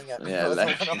think yelling at me was one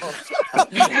of them.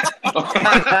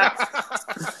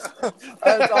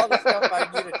 That's all the stuff I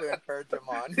needed to encourage him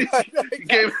on.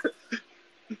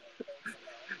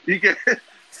 You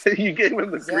gave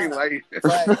him the green light.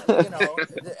 But, you know,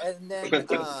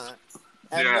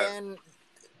 and then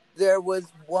there was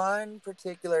one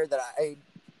particular that I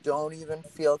don't even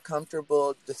feel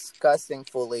comfortable discussing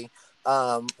fully.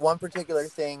 One particular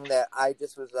thing that I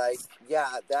just was like,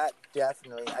 yeah, that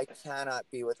definitely, I cannot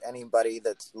be with anybody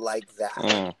that's like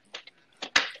that.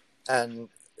 And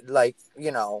like, you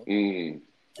know,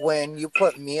 when you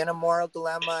put me in a moral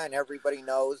dilemma and everybody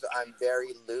knows I'm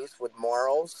very loose with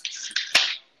morals,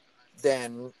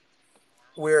 then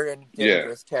we're in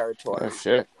dangerous territory. Oh,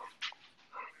 shit.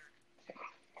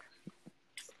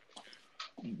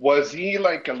 Was he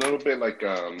like a little bit like,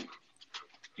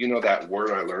 you know, that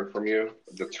word I learned from you,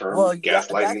 the term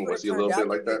gaslighting? Was he a little bit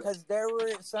like that? Because there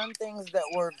were some things that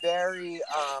were very,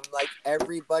 like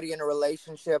everybody in a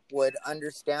relationship would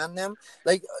understand them.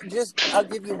 Like, I'll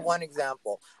give you one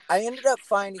example. I ended up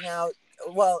finding out,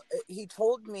 well, he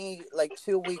told me like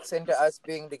 2 weeks into us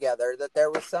being together that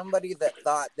there was somebody that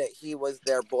thought that he was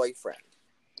their boyfriend.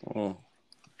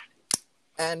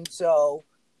 And so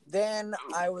then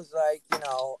I was like, you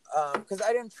know, because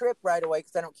I didn't trip right away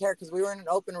because I don't care, because we were in an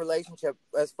open relationship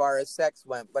as far as sex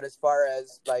went, but as far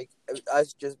as like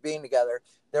us just being together,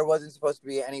 there wasn't supposed to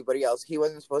be anybody else. He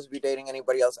wasn't supposed to be dating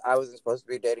anybody else. I wasn't supposed to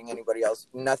be dating anybody else.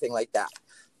 Nothing like that.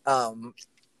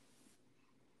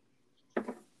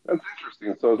 That's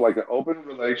interesting. So it's like an open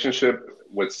relationship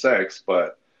with sex,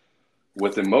 but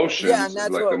with emotions. Yeah, and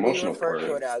that's like what the we emotional referred part.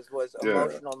 to it as, was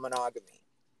emotional monogamy.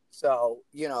 So,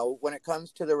 you know, when it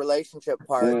comes to the relationship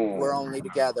part, we're only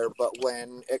together, but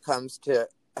when it comes to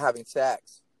having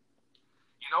sex.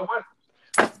 You know what?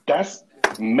 That's,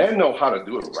 men know how to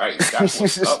do it right. That's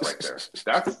what's up right there.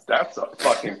 That's a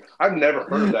fucking, I've never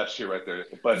heard of that shit right there.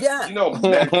 But, you know,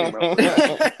 men came up with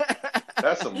that.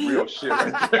 That's some real shit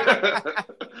right there.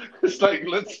 It's like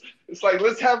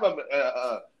let's have an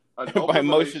open My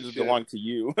emotions relationship, belong to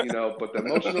you. you know, but the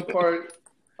emotional part,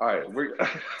 all right, we're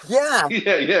Yeah.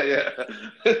 yeah.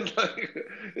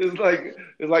 It's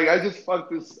like I just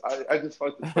fucked this. I just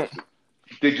fucked this person.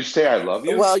 Did you say I love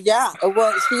you? Well, yeah.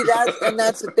 Well, see,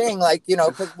 that's the thing. Like, you know,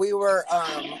 because we were,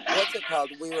 what's it called?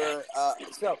 We were,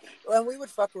 and we would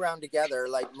fuck around together,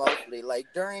 like, mostly. Like,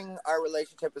 during our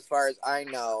relationship, as far as I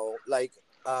know, like,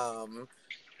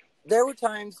 there were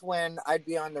times when I'd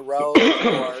be on the road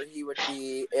or he would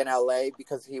be in LA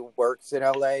because he works in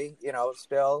LA, you know,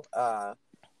 still.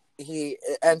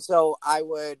 And so I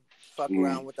would fuck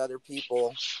around with other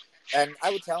people. And I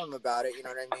would tell him about it, you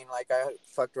know what I mean? Like, I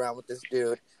fucked around with this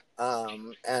dude,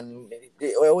 and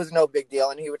it was no big deal,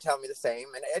 and he would tell me the same,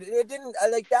 and it didn't,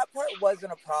 like, that part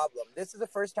wasn't a problem. This is the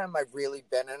first time I've really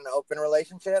been in an open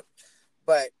relationship,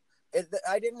 but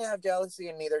I didn't have jealousy,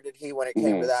 and neither did he when it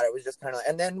came to that. It was just kind of,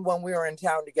 and then when we were in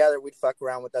town together, we'd fuck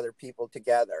around with other people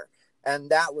together, and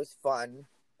that was fun.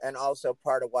 And also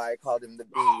part of why I called him the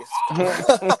Beast.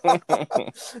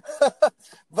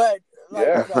 But, like,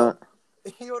 Yeah. you know,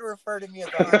 he would refer to me as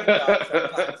a horny dog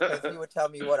sometimes because he would tell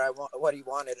me what he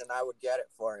wanted, and I would get it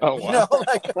for him. Oh, You know, wow.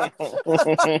 like, like,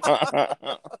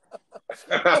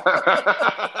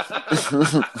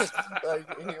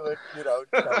 he would, you know,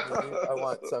 tell me I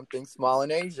want something small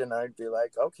and Asian. I'd be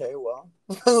like, okay, well,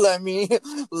 let me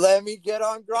get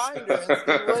on Grindr and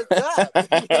see what's up.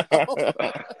 You know?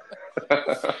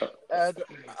 And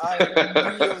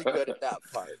I'm really good at that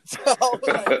part. So,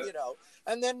 like, you know,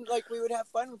 and then, like, we would have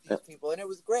fun with these people, and it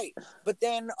was great. But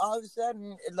then all of a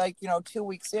sudden, like, you know, 2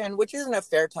 weeks in, which isn't a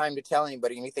fair time to tell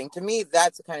anybody anything. To me,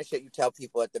 that's the kind of shit you tell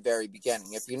people at the very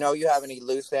beginning. If you know you have any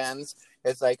loose ends,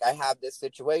 it's like, I have this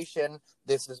situation,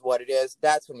 this is what it is.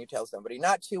 That's when you tell somebody,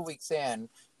 not 2 weeks in.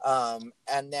 And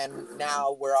then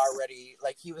now we're already,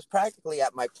 like, he was practically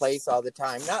at my place all the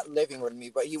time, not living with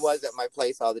me, but he was at my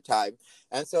place all the time.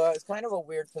 And so it was kind of a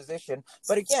weird position.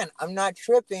 But again, I'm not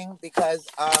tripping because,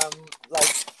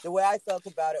 like, the way I felt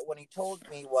about it when he told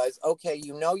me was, okay,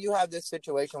 you know, you have this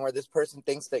situation where this person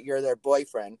thinks that you're their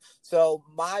boyfriend. So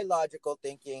my logical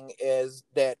thinking is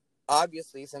that,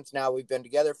 obviously, since now we've been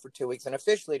together for 2 weeks and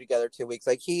officially together 2 weeks,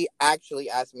 like, he actually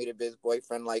asked me to be his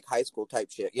boyfriend, like high school type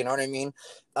shit. You know what I mean?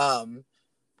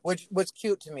 Which was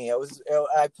cute to me.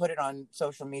 I put it on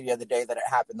social media the day that it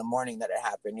happened, the morning that it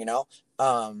happened, you know?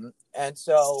 And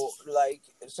so, like,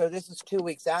 so this is 2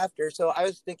 weeks after. So I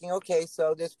was thinking, okay,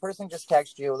 so this person just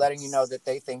texted you, letting you know that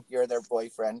they think you're their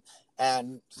boyfriend.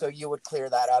 And so you would clear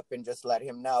that up and just let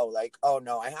him know, like, oh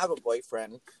no, I have a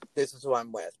boyfriend. This is who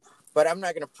I'm with. But I'm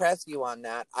not going to press you on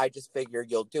that. I just figure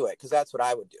you'll do it because that's what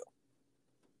I would do.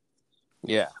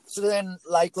 Yeah. So then,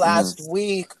 like, last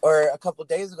week or a couple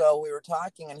days ago, we were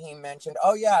talking and he mentioned,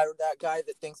 oh yeah, that guy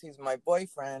that thinks he's my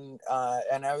boyfriend.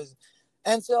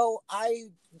 And so I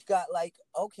got like,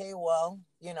 okay, well,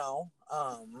 you know,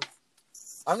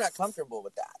 I'm not comfortable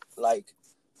with that. Like,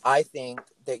 I think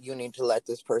that you need to let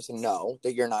this person know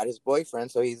that you're not his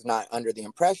boyfriend. So he's not under the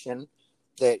impression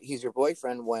that he's your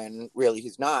boyfriend when really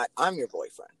he's not. I'm your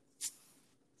boyfriend.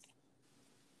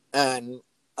 And,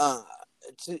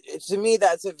 to me,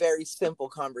 that's a very simple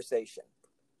conversation.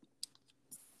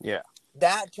 Yeah.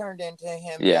 That turned into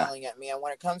him yelling at me. And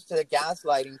when it comes to the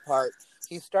gaslighting part,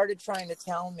 he started trying to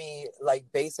tell me, like,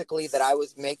 basically that I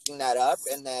was making that up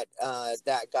and that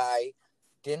that guy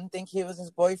didn't think he was his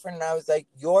boyfriend. And I was like,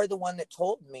 you're the one that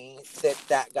told me that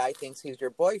that guy thinks he's your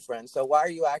boyfriend. So why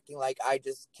are you acting like I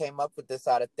just came up with this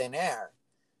out of thin air?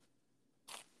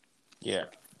 Yeah.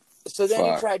 So then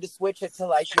he tried to switch it to,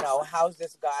 like, you know, how's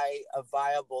this guy a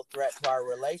viable threat to our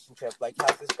relationship? Like,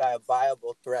 how's this guy a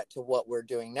viable threat to what we're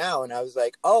doing now? And I was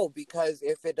like, oh, because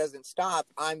if it doesn't stop,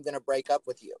 I'm going to break up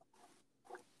with you.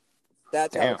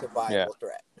 That's how it's a viable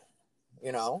threat,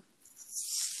 you know?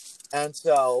 And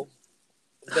so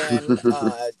then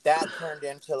that turned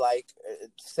into, like,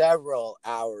 several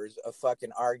hours of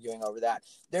fucking arguing over that.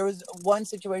 There was one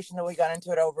situation that we got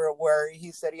into it over where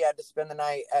he said he had to spend the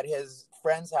night at his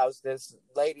friend's house, this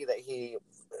lady that he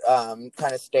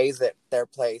kind of stays at their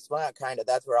place. Well, not kind of,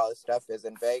 that's where all his stuff is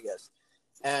in Vegas.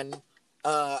 And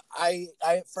I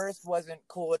at first wasn't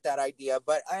cool with that idea,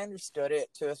 but I understood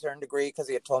it to a certain degree because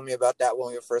he had told me about that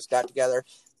when we first got together.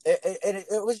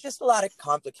 It was just a lot of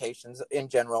complications in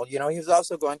general. You know, he was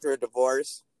also going through a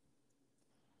divorce.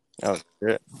 Oh,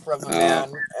 shit. From a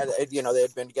man. You know, they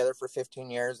had been together for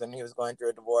 15 years and he was going through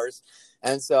a divorce.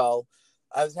 And so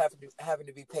I was having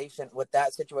to be patient with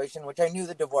that situation, which I knew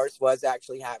the divorce was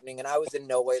actually happening, and I was in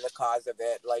no way the cause of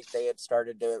it. Like, they had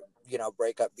started to,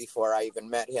 break up before I even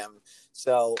met him.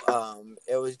 So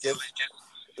it was just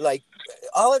like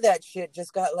all of that shit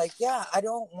just got like, yeah, I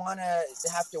don't want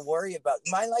to have to worry about.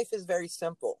 My life is very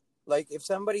simple. Like, if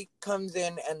somebody comes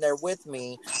in and they're with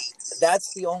me,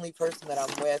 that's the only person that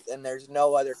I'm with, and there's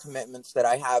no other commitments that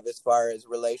I have as far as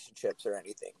relationships or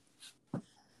anything.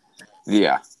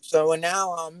 Yeah. So when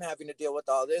now I'm having to deal with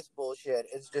all this bullshit,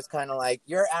 it's just kind of like,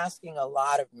 you're asking a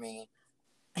lot of me,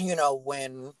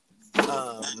 when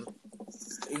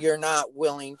you're not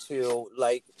willing to,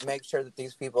 like, make sure that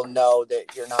these people know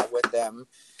that you're not with them.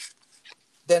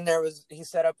 Then he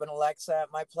set up an Alexa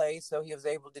at my place, so he was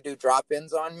able to do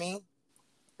drop-ins on me.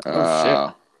 Oh,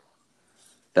 shit.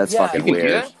 That's fucking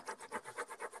weird.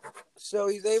 So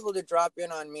he's able to drop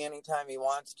in on me anytime he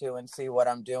wants to and see what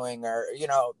I'm doing, or,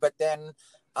 but then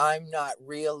I'm not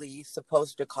really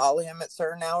supposed to call him at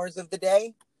certain hours of the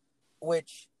day,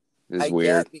 which I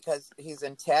get because he's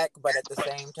in tech, but at the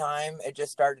same time, it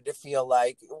just started to feel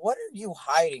like, what are you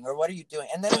hiding, or what are you doing?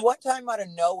 And then one time out of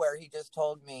nowhere, he just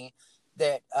told me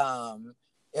that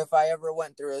if I ever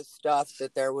went through his stuff,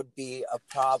 that there would be a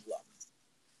problem.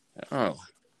 Oh.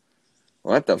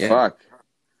 What the fuck?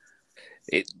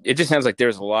 It just sounds like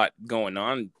there's a lot going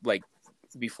on, like,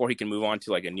 before he can move on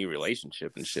to, like, a new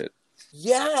relationship and shit.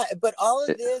 Yeah, but all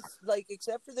of this, like,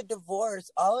 except for the divorce,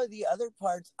 all of the other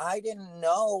parts I didn't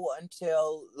know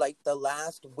until, like, the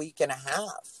last week and a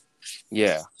half.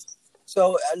 Yeah.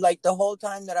 So, like, the whole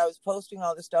time that I was posting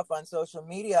all this stuff on social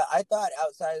media, I thought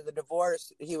outside of the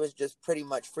divorce, he was just pretty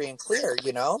much free and clear,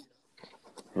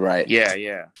 Right.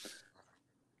 Yeah.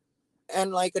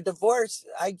 And, like, a divorce,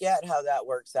 I get how that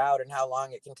works out and how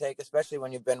long it can take, especially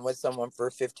when you've been with someone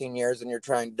for 15 years and you're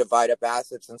trying to divide up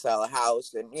assets and sell a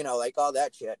house and, like, all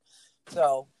that shit.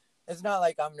 So it's not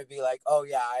like I'm going to be like, oh,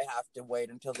 yeah, I have to wait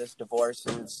until this divorce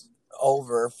is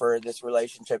over for this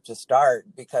relationship to start,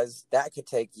 because that could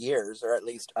take years, or at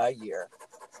least a year.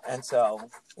 And so,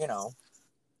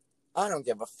 I don't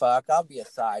give a fuck. I'll be a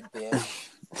side bitch.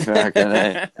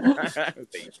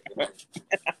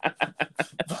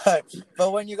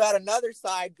 But when you got another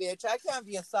side bitch, I can't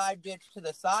be a side bitch to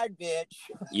the side bitch.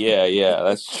 Yeah,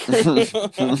 that's true.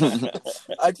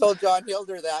 I told John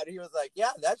Hilder that. He was like,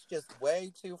 yeah, that's just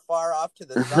way too far off to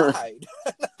the side.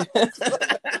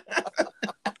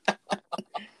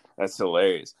 That's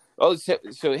hilarious. Oh, so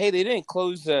hey, they didn't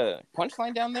close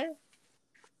Punchline down there?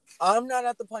 I'm not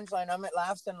at the Punchline. I'm at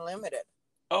Laughs Unlimited.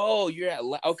 Oh, you're at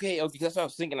okay. That's what I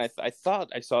was thinking. I thought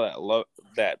I saw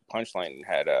that Punchline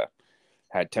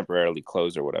had temporarily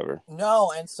closed or whatever.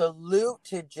 No, and salute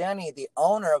to Jenny, the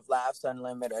owner of Laughs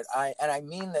Unlimited. I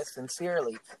mean this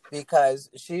sincerely, because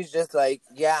she's just like,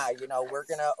 yeah, we're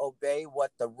gonna obey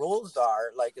what the rules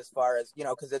are, like, as far as,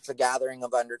 because it's a gathering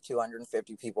of under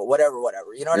 250 people, whatever.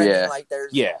 You know what I mean? Like,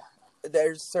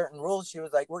 there's certain rules. She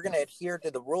was like, we're gonna adhere to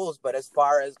the rules, but as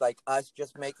far as, like, us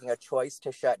just making a choice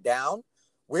to shut down,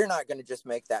 we're not gonna just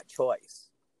make that choice.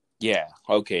 Yeah.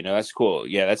 Okay. No, that's cool.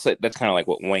 Yeah, that's kind of like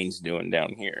what Wayne's doing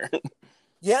down here.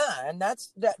 Yeah, and that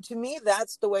to me,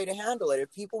 that's the way to handle it.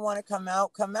 If people want to come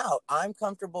out, come out. I'm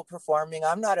comfortable performing.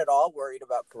 I'm not at all worried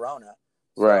about Corona.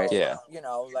 So, right. Yeah.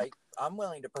 Like, I'm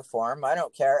willing to perform. I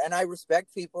don't care, and I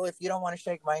respect people. If you don't want to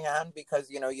shake my hand because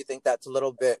you think that's a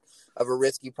little bit of a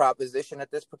risky proposition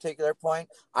at this particular point,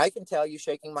 I can tell you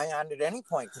shaking my hand at any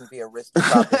point can be a risky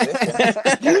proposition.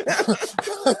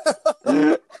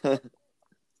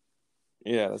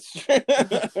 Yeah, that's true.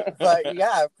 But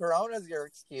yeah, if Corona's your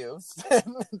excuse,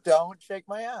 don't shake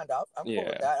my hand. I'm cool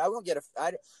with that. I won't get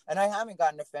and I haven't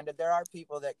gotten offended. There are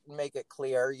people that make it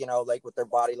clear, like, with their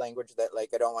body language, that, like,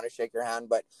 I don't want to shake your hand,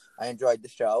 but I enjoyed the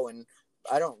show, and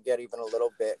I don't get even a little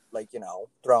bit, like,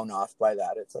 thrown off by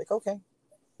that. It's like, okay.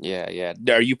 Yeah.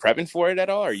 Are you prepping for it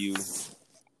at all? Are you?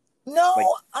 No,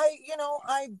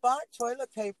 I bought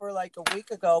toilet paper like a week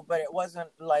ago, but it wasn't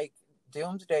like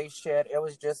doomsday shit. It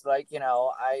was just like,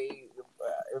 I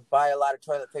buy a lot of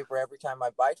toilet paper every time I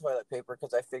buy toilet paper,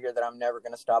 because I figure that I'm never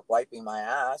going to stop wiping my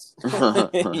ass.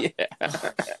 Yeah.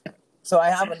 So I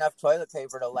have enough toilet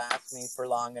paper to last me for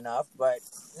long enough, but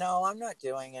no, I'm not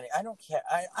doing any. I don't care.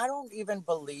 I don't even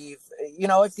believe,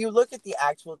 if you look at the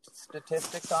actual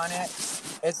statistics on it,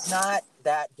 it's not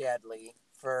that deadly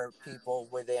for people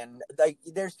within, like,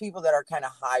 there's people that are kind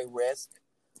of high risk,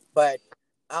 but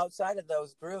outside of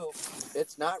those groups,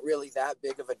 it's not really that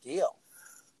big of a deal.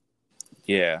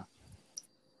 Yeah.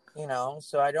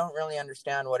 So I don't really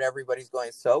understand what everybody's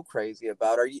going so crazy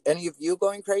about. Are any of you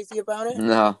going crazy about it?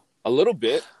 No. A little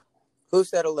bit. Who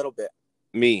said a little bit?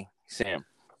 Me, Sam.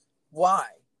 Why?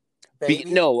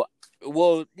 baby? No,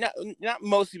 well, not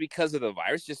mostly because of the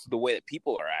virus, just the way that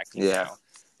people are acting now,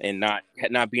 and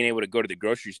not being able to go to the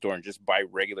grocery store and just buy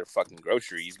regular fucking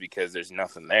groceries because there's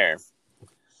nothing there.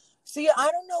 See,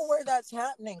 I don't know where that's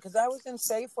happening because I was in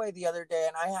Safeway the other day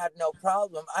and I had no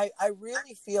problem. I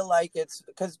really feel like it's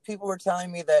because people were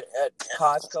telling me that at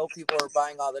Costco, people are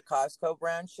buying all the Costco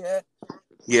brand shit.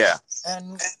 Yeah.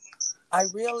 And I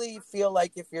really feel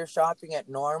like if you're shopping at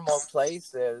normal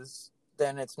places,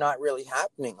 then it's not really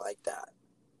happening like that.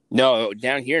 No,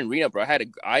 down here in Reno, bro,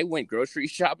 I went grocery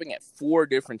shopping at 4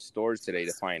 different stores today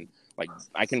to find, like,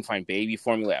 I couldn't find baby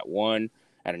formula at one.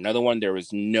 At another one, there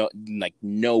was no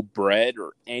bread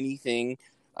or anything.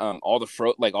 All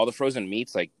the frozen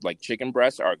meats, like chicken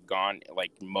breasts, are gone.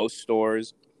 Like most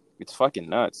stores, it's fucking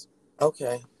nuts.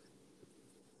 Okay.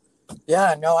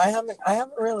 Yeah, no, I haven't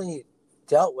really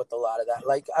dealt with a lot of that.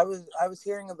 Like I was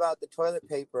hearing about the toilet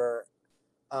paper,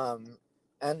 and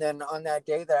then on that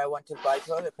day that I went to buy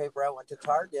toilet paper, I went to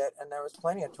Target and there was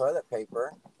plenty of toilet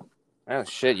paper. Oh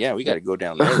shit! Yeah, we got to go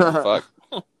down there. Fuck.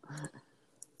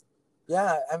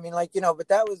 Yeah, I mean, like, but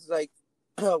that was like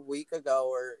a week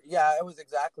ago, it was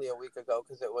exactly a week ago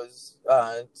because it was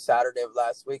Saturday of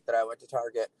last week that I went to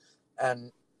Target,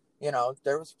 and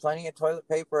there was plenty of toilet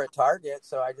paper at Target,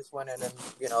 so I just went in and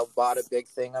bought a big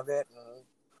thing of it and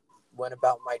went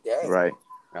about my day. Right.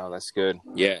 Oh, that's good.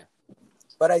 Yeah.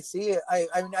 But I see it. I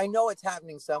mean, I know it's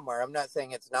happening somewhere. I'm not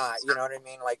saying it's not. You know what I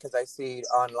mean? Like, because I see it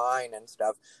online and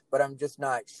stuff, but I'm just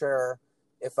not sure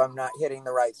if I'm not hitting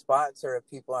the right spots or if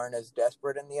people aren't as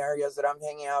desperate in the areas that I'm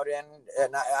hanging out in.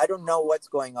 And I don't know what's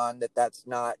going on that's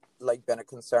not like been a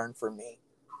concern for me.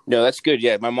 No, that's good.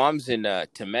 Yeah, my mom's in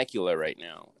Temecula right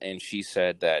now, and she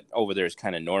said that over there is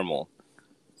kind of normal.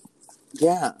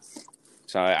 Yeah.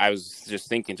 So I was just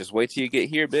thinking, just wait till you get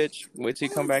here, bitch. Wait till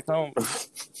you come back home.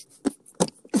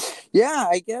 Yeah,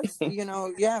 I guess,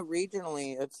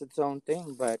 regionally it's its own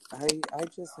thing, but I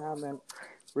just haven't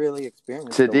really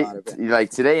experienced a lot of it. Like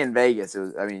today in Vegas,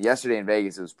 yesterday in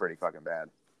Vegas, it was pretty fucking bad.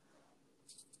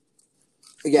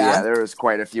 Yeah, there was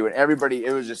quite a few, and everybody,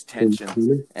 it was just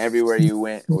tension. Everywhere you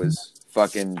went was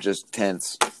fucking just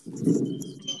tense.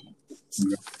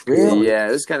 Really? Yeah,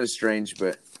 it was kind of strange,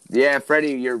 but yeah,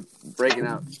 Freddie, you're breaking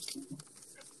out.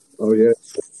 Oh yeah.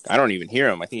 I don't even hear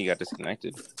him. I think he got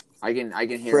disconnected. I can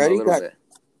hear him a little bit.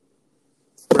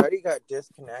 Freddie got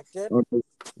disconnected?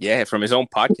 Yeah, from his own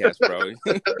podcast, bro.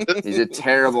 He's a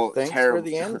terrible, Thanks for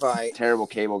the invite. Terrible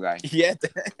cable guy. Yeah.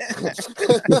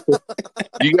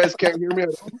 You guys can't hear me at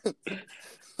all?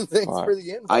 Thanks for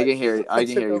the invite. I can hear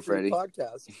you, Freddie.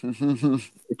 Podcast.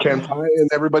 Can I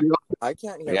and everybody else? I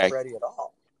can't hear Freddie at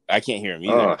all. I can't hear him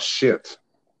either. Oh shit.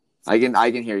 I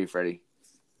can hear you, Freddie.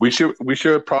 We should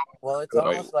probably. Well, it's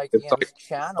almost like Ian's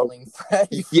channeling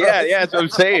Freddie. Yeah, that's what I'm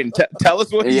saying. Tell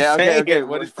us what he's saying. Okay.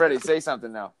 What is Freddie? Say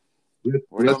something now.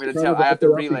 What do you want me to tell? I have to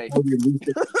relay.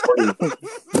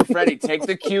 Freddie, take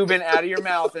the Cuban out of your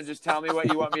mouth and just tell me what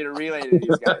you want me to relay to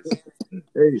these guys.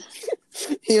 Hey.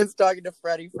 Ian's talking to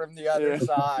Freddie from the other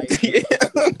side.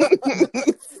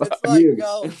 It's like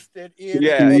Ghost and Ian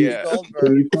yeah. Goldberg.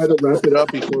 Can you try to wrap it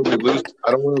up before we lose?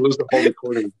 I don't want to lose the whole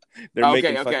recording.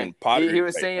 Okay. He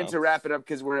was saying to wrap it up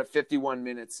because we're at 51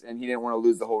 minutes and he didn't want to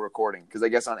lose the whole recording because I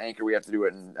guess on Anchor we have to do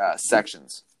it in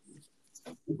sections.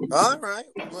 All right.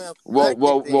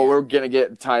 Well, we're gonna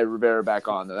get Ty Rivera back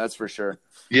on though. That's for sure.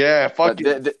 Yeah, fuck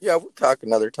it. Yeah, we'll talk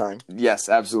another time. Yes,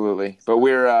 absolutely. But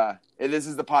we're this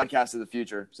is the podcast of the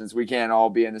future since we can't all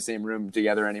be in the same room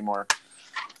together anymore.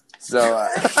 So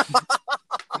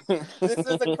this is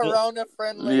a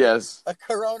corona-friendly. Yes, a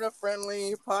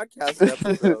corona-friendly podcast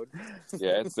episode.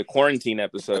 Yeah, it's the quarantine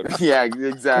episode. Yeah,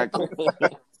 exactly.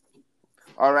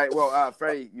 All right. Well,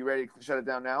 Freddie, you ready to shut it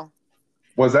down now?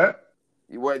 Was that?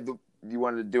 You wanted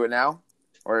to do it now,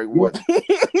 or what?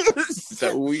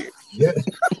 So weird. Yeah.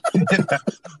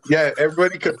 Yeah.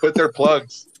 Everybody could put their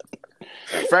plugs.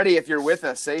 Freddie, if you're with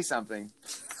us, say something.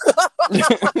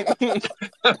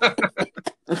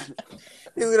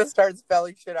 He's gonna start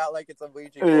spelling shit out like it's a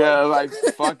Ouija board. Yeah, like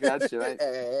fuck that shit.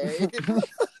 Hey.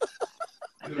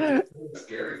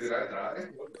 Scary. Did I die?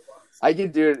 I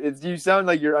can do it. You sound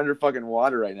like you're under fucking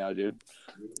water right now, dude.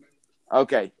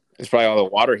 Okay. It's probably all the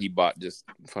water he bought. Just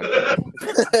fucking.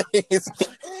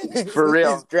 For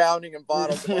real. He's drowning in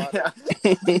bottles of water.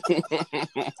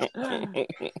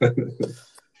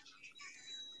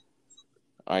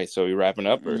 All right, so we wrapping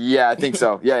up? Or? Yeah, I think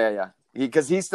so. Yeah. Because he's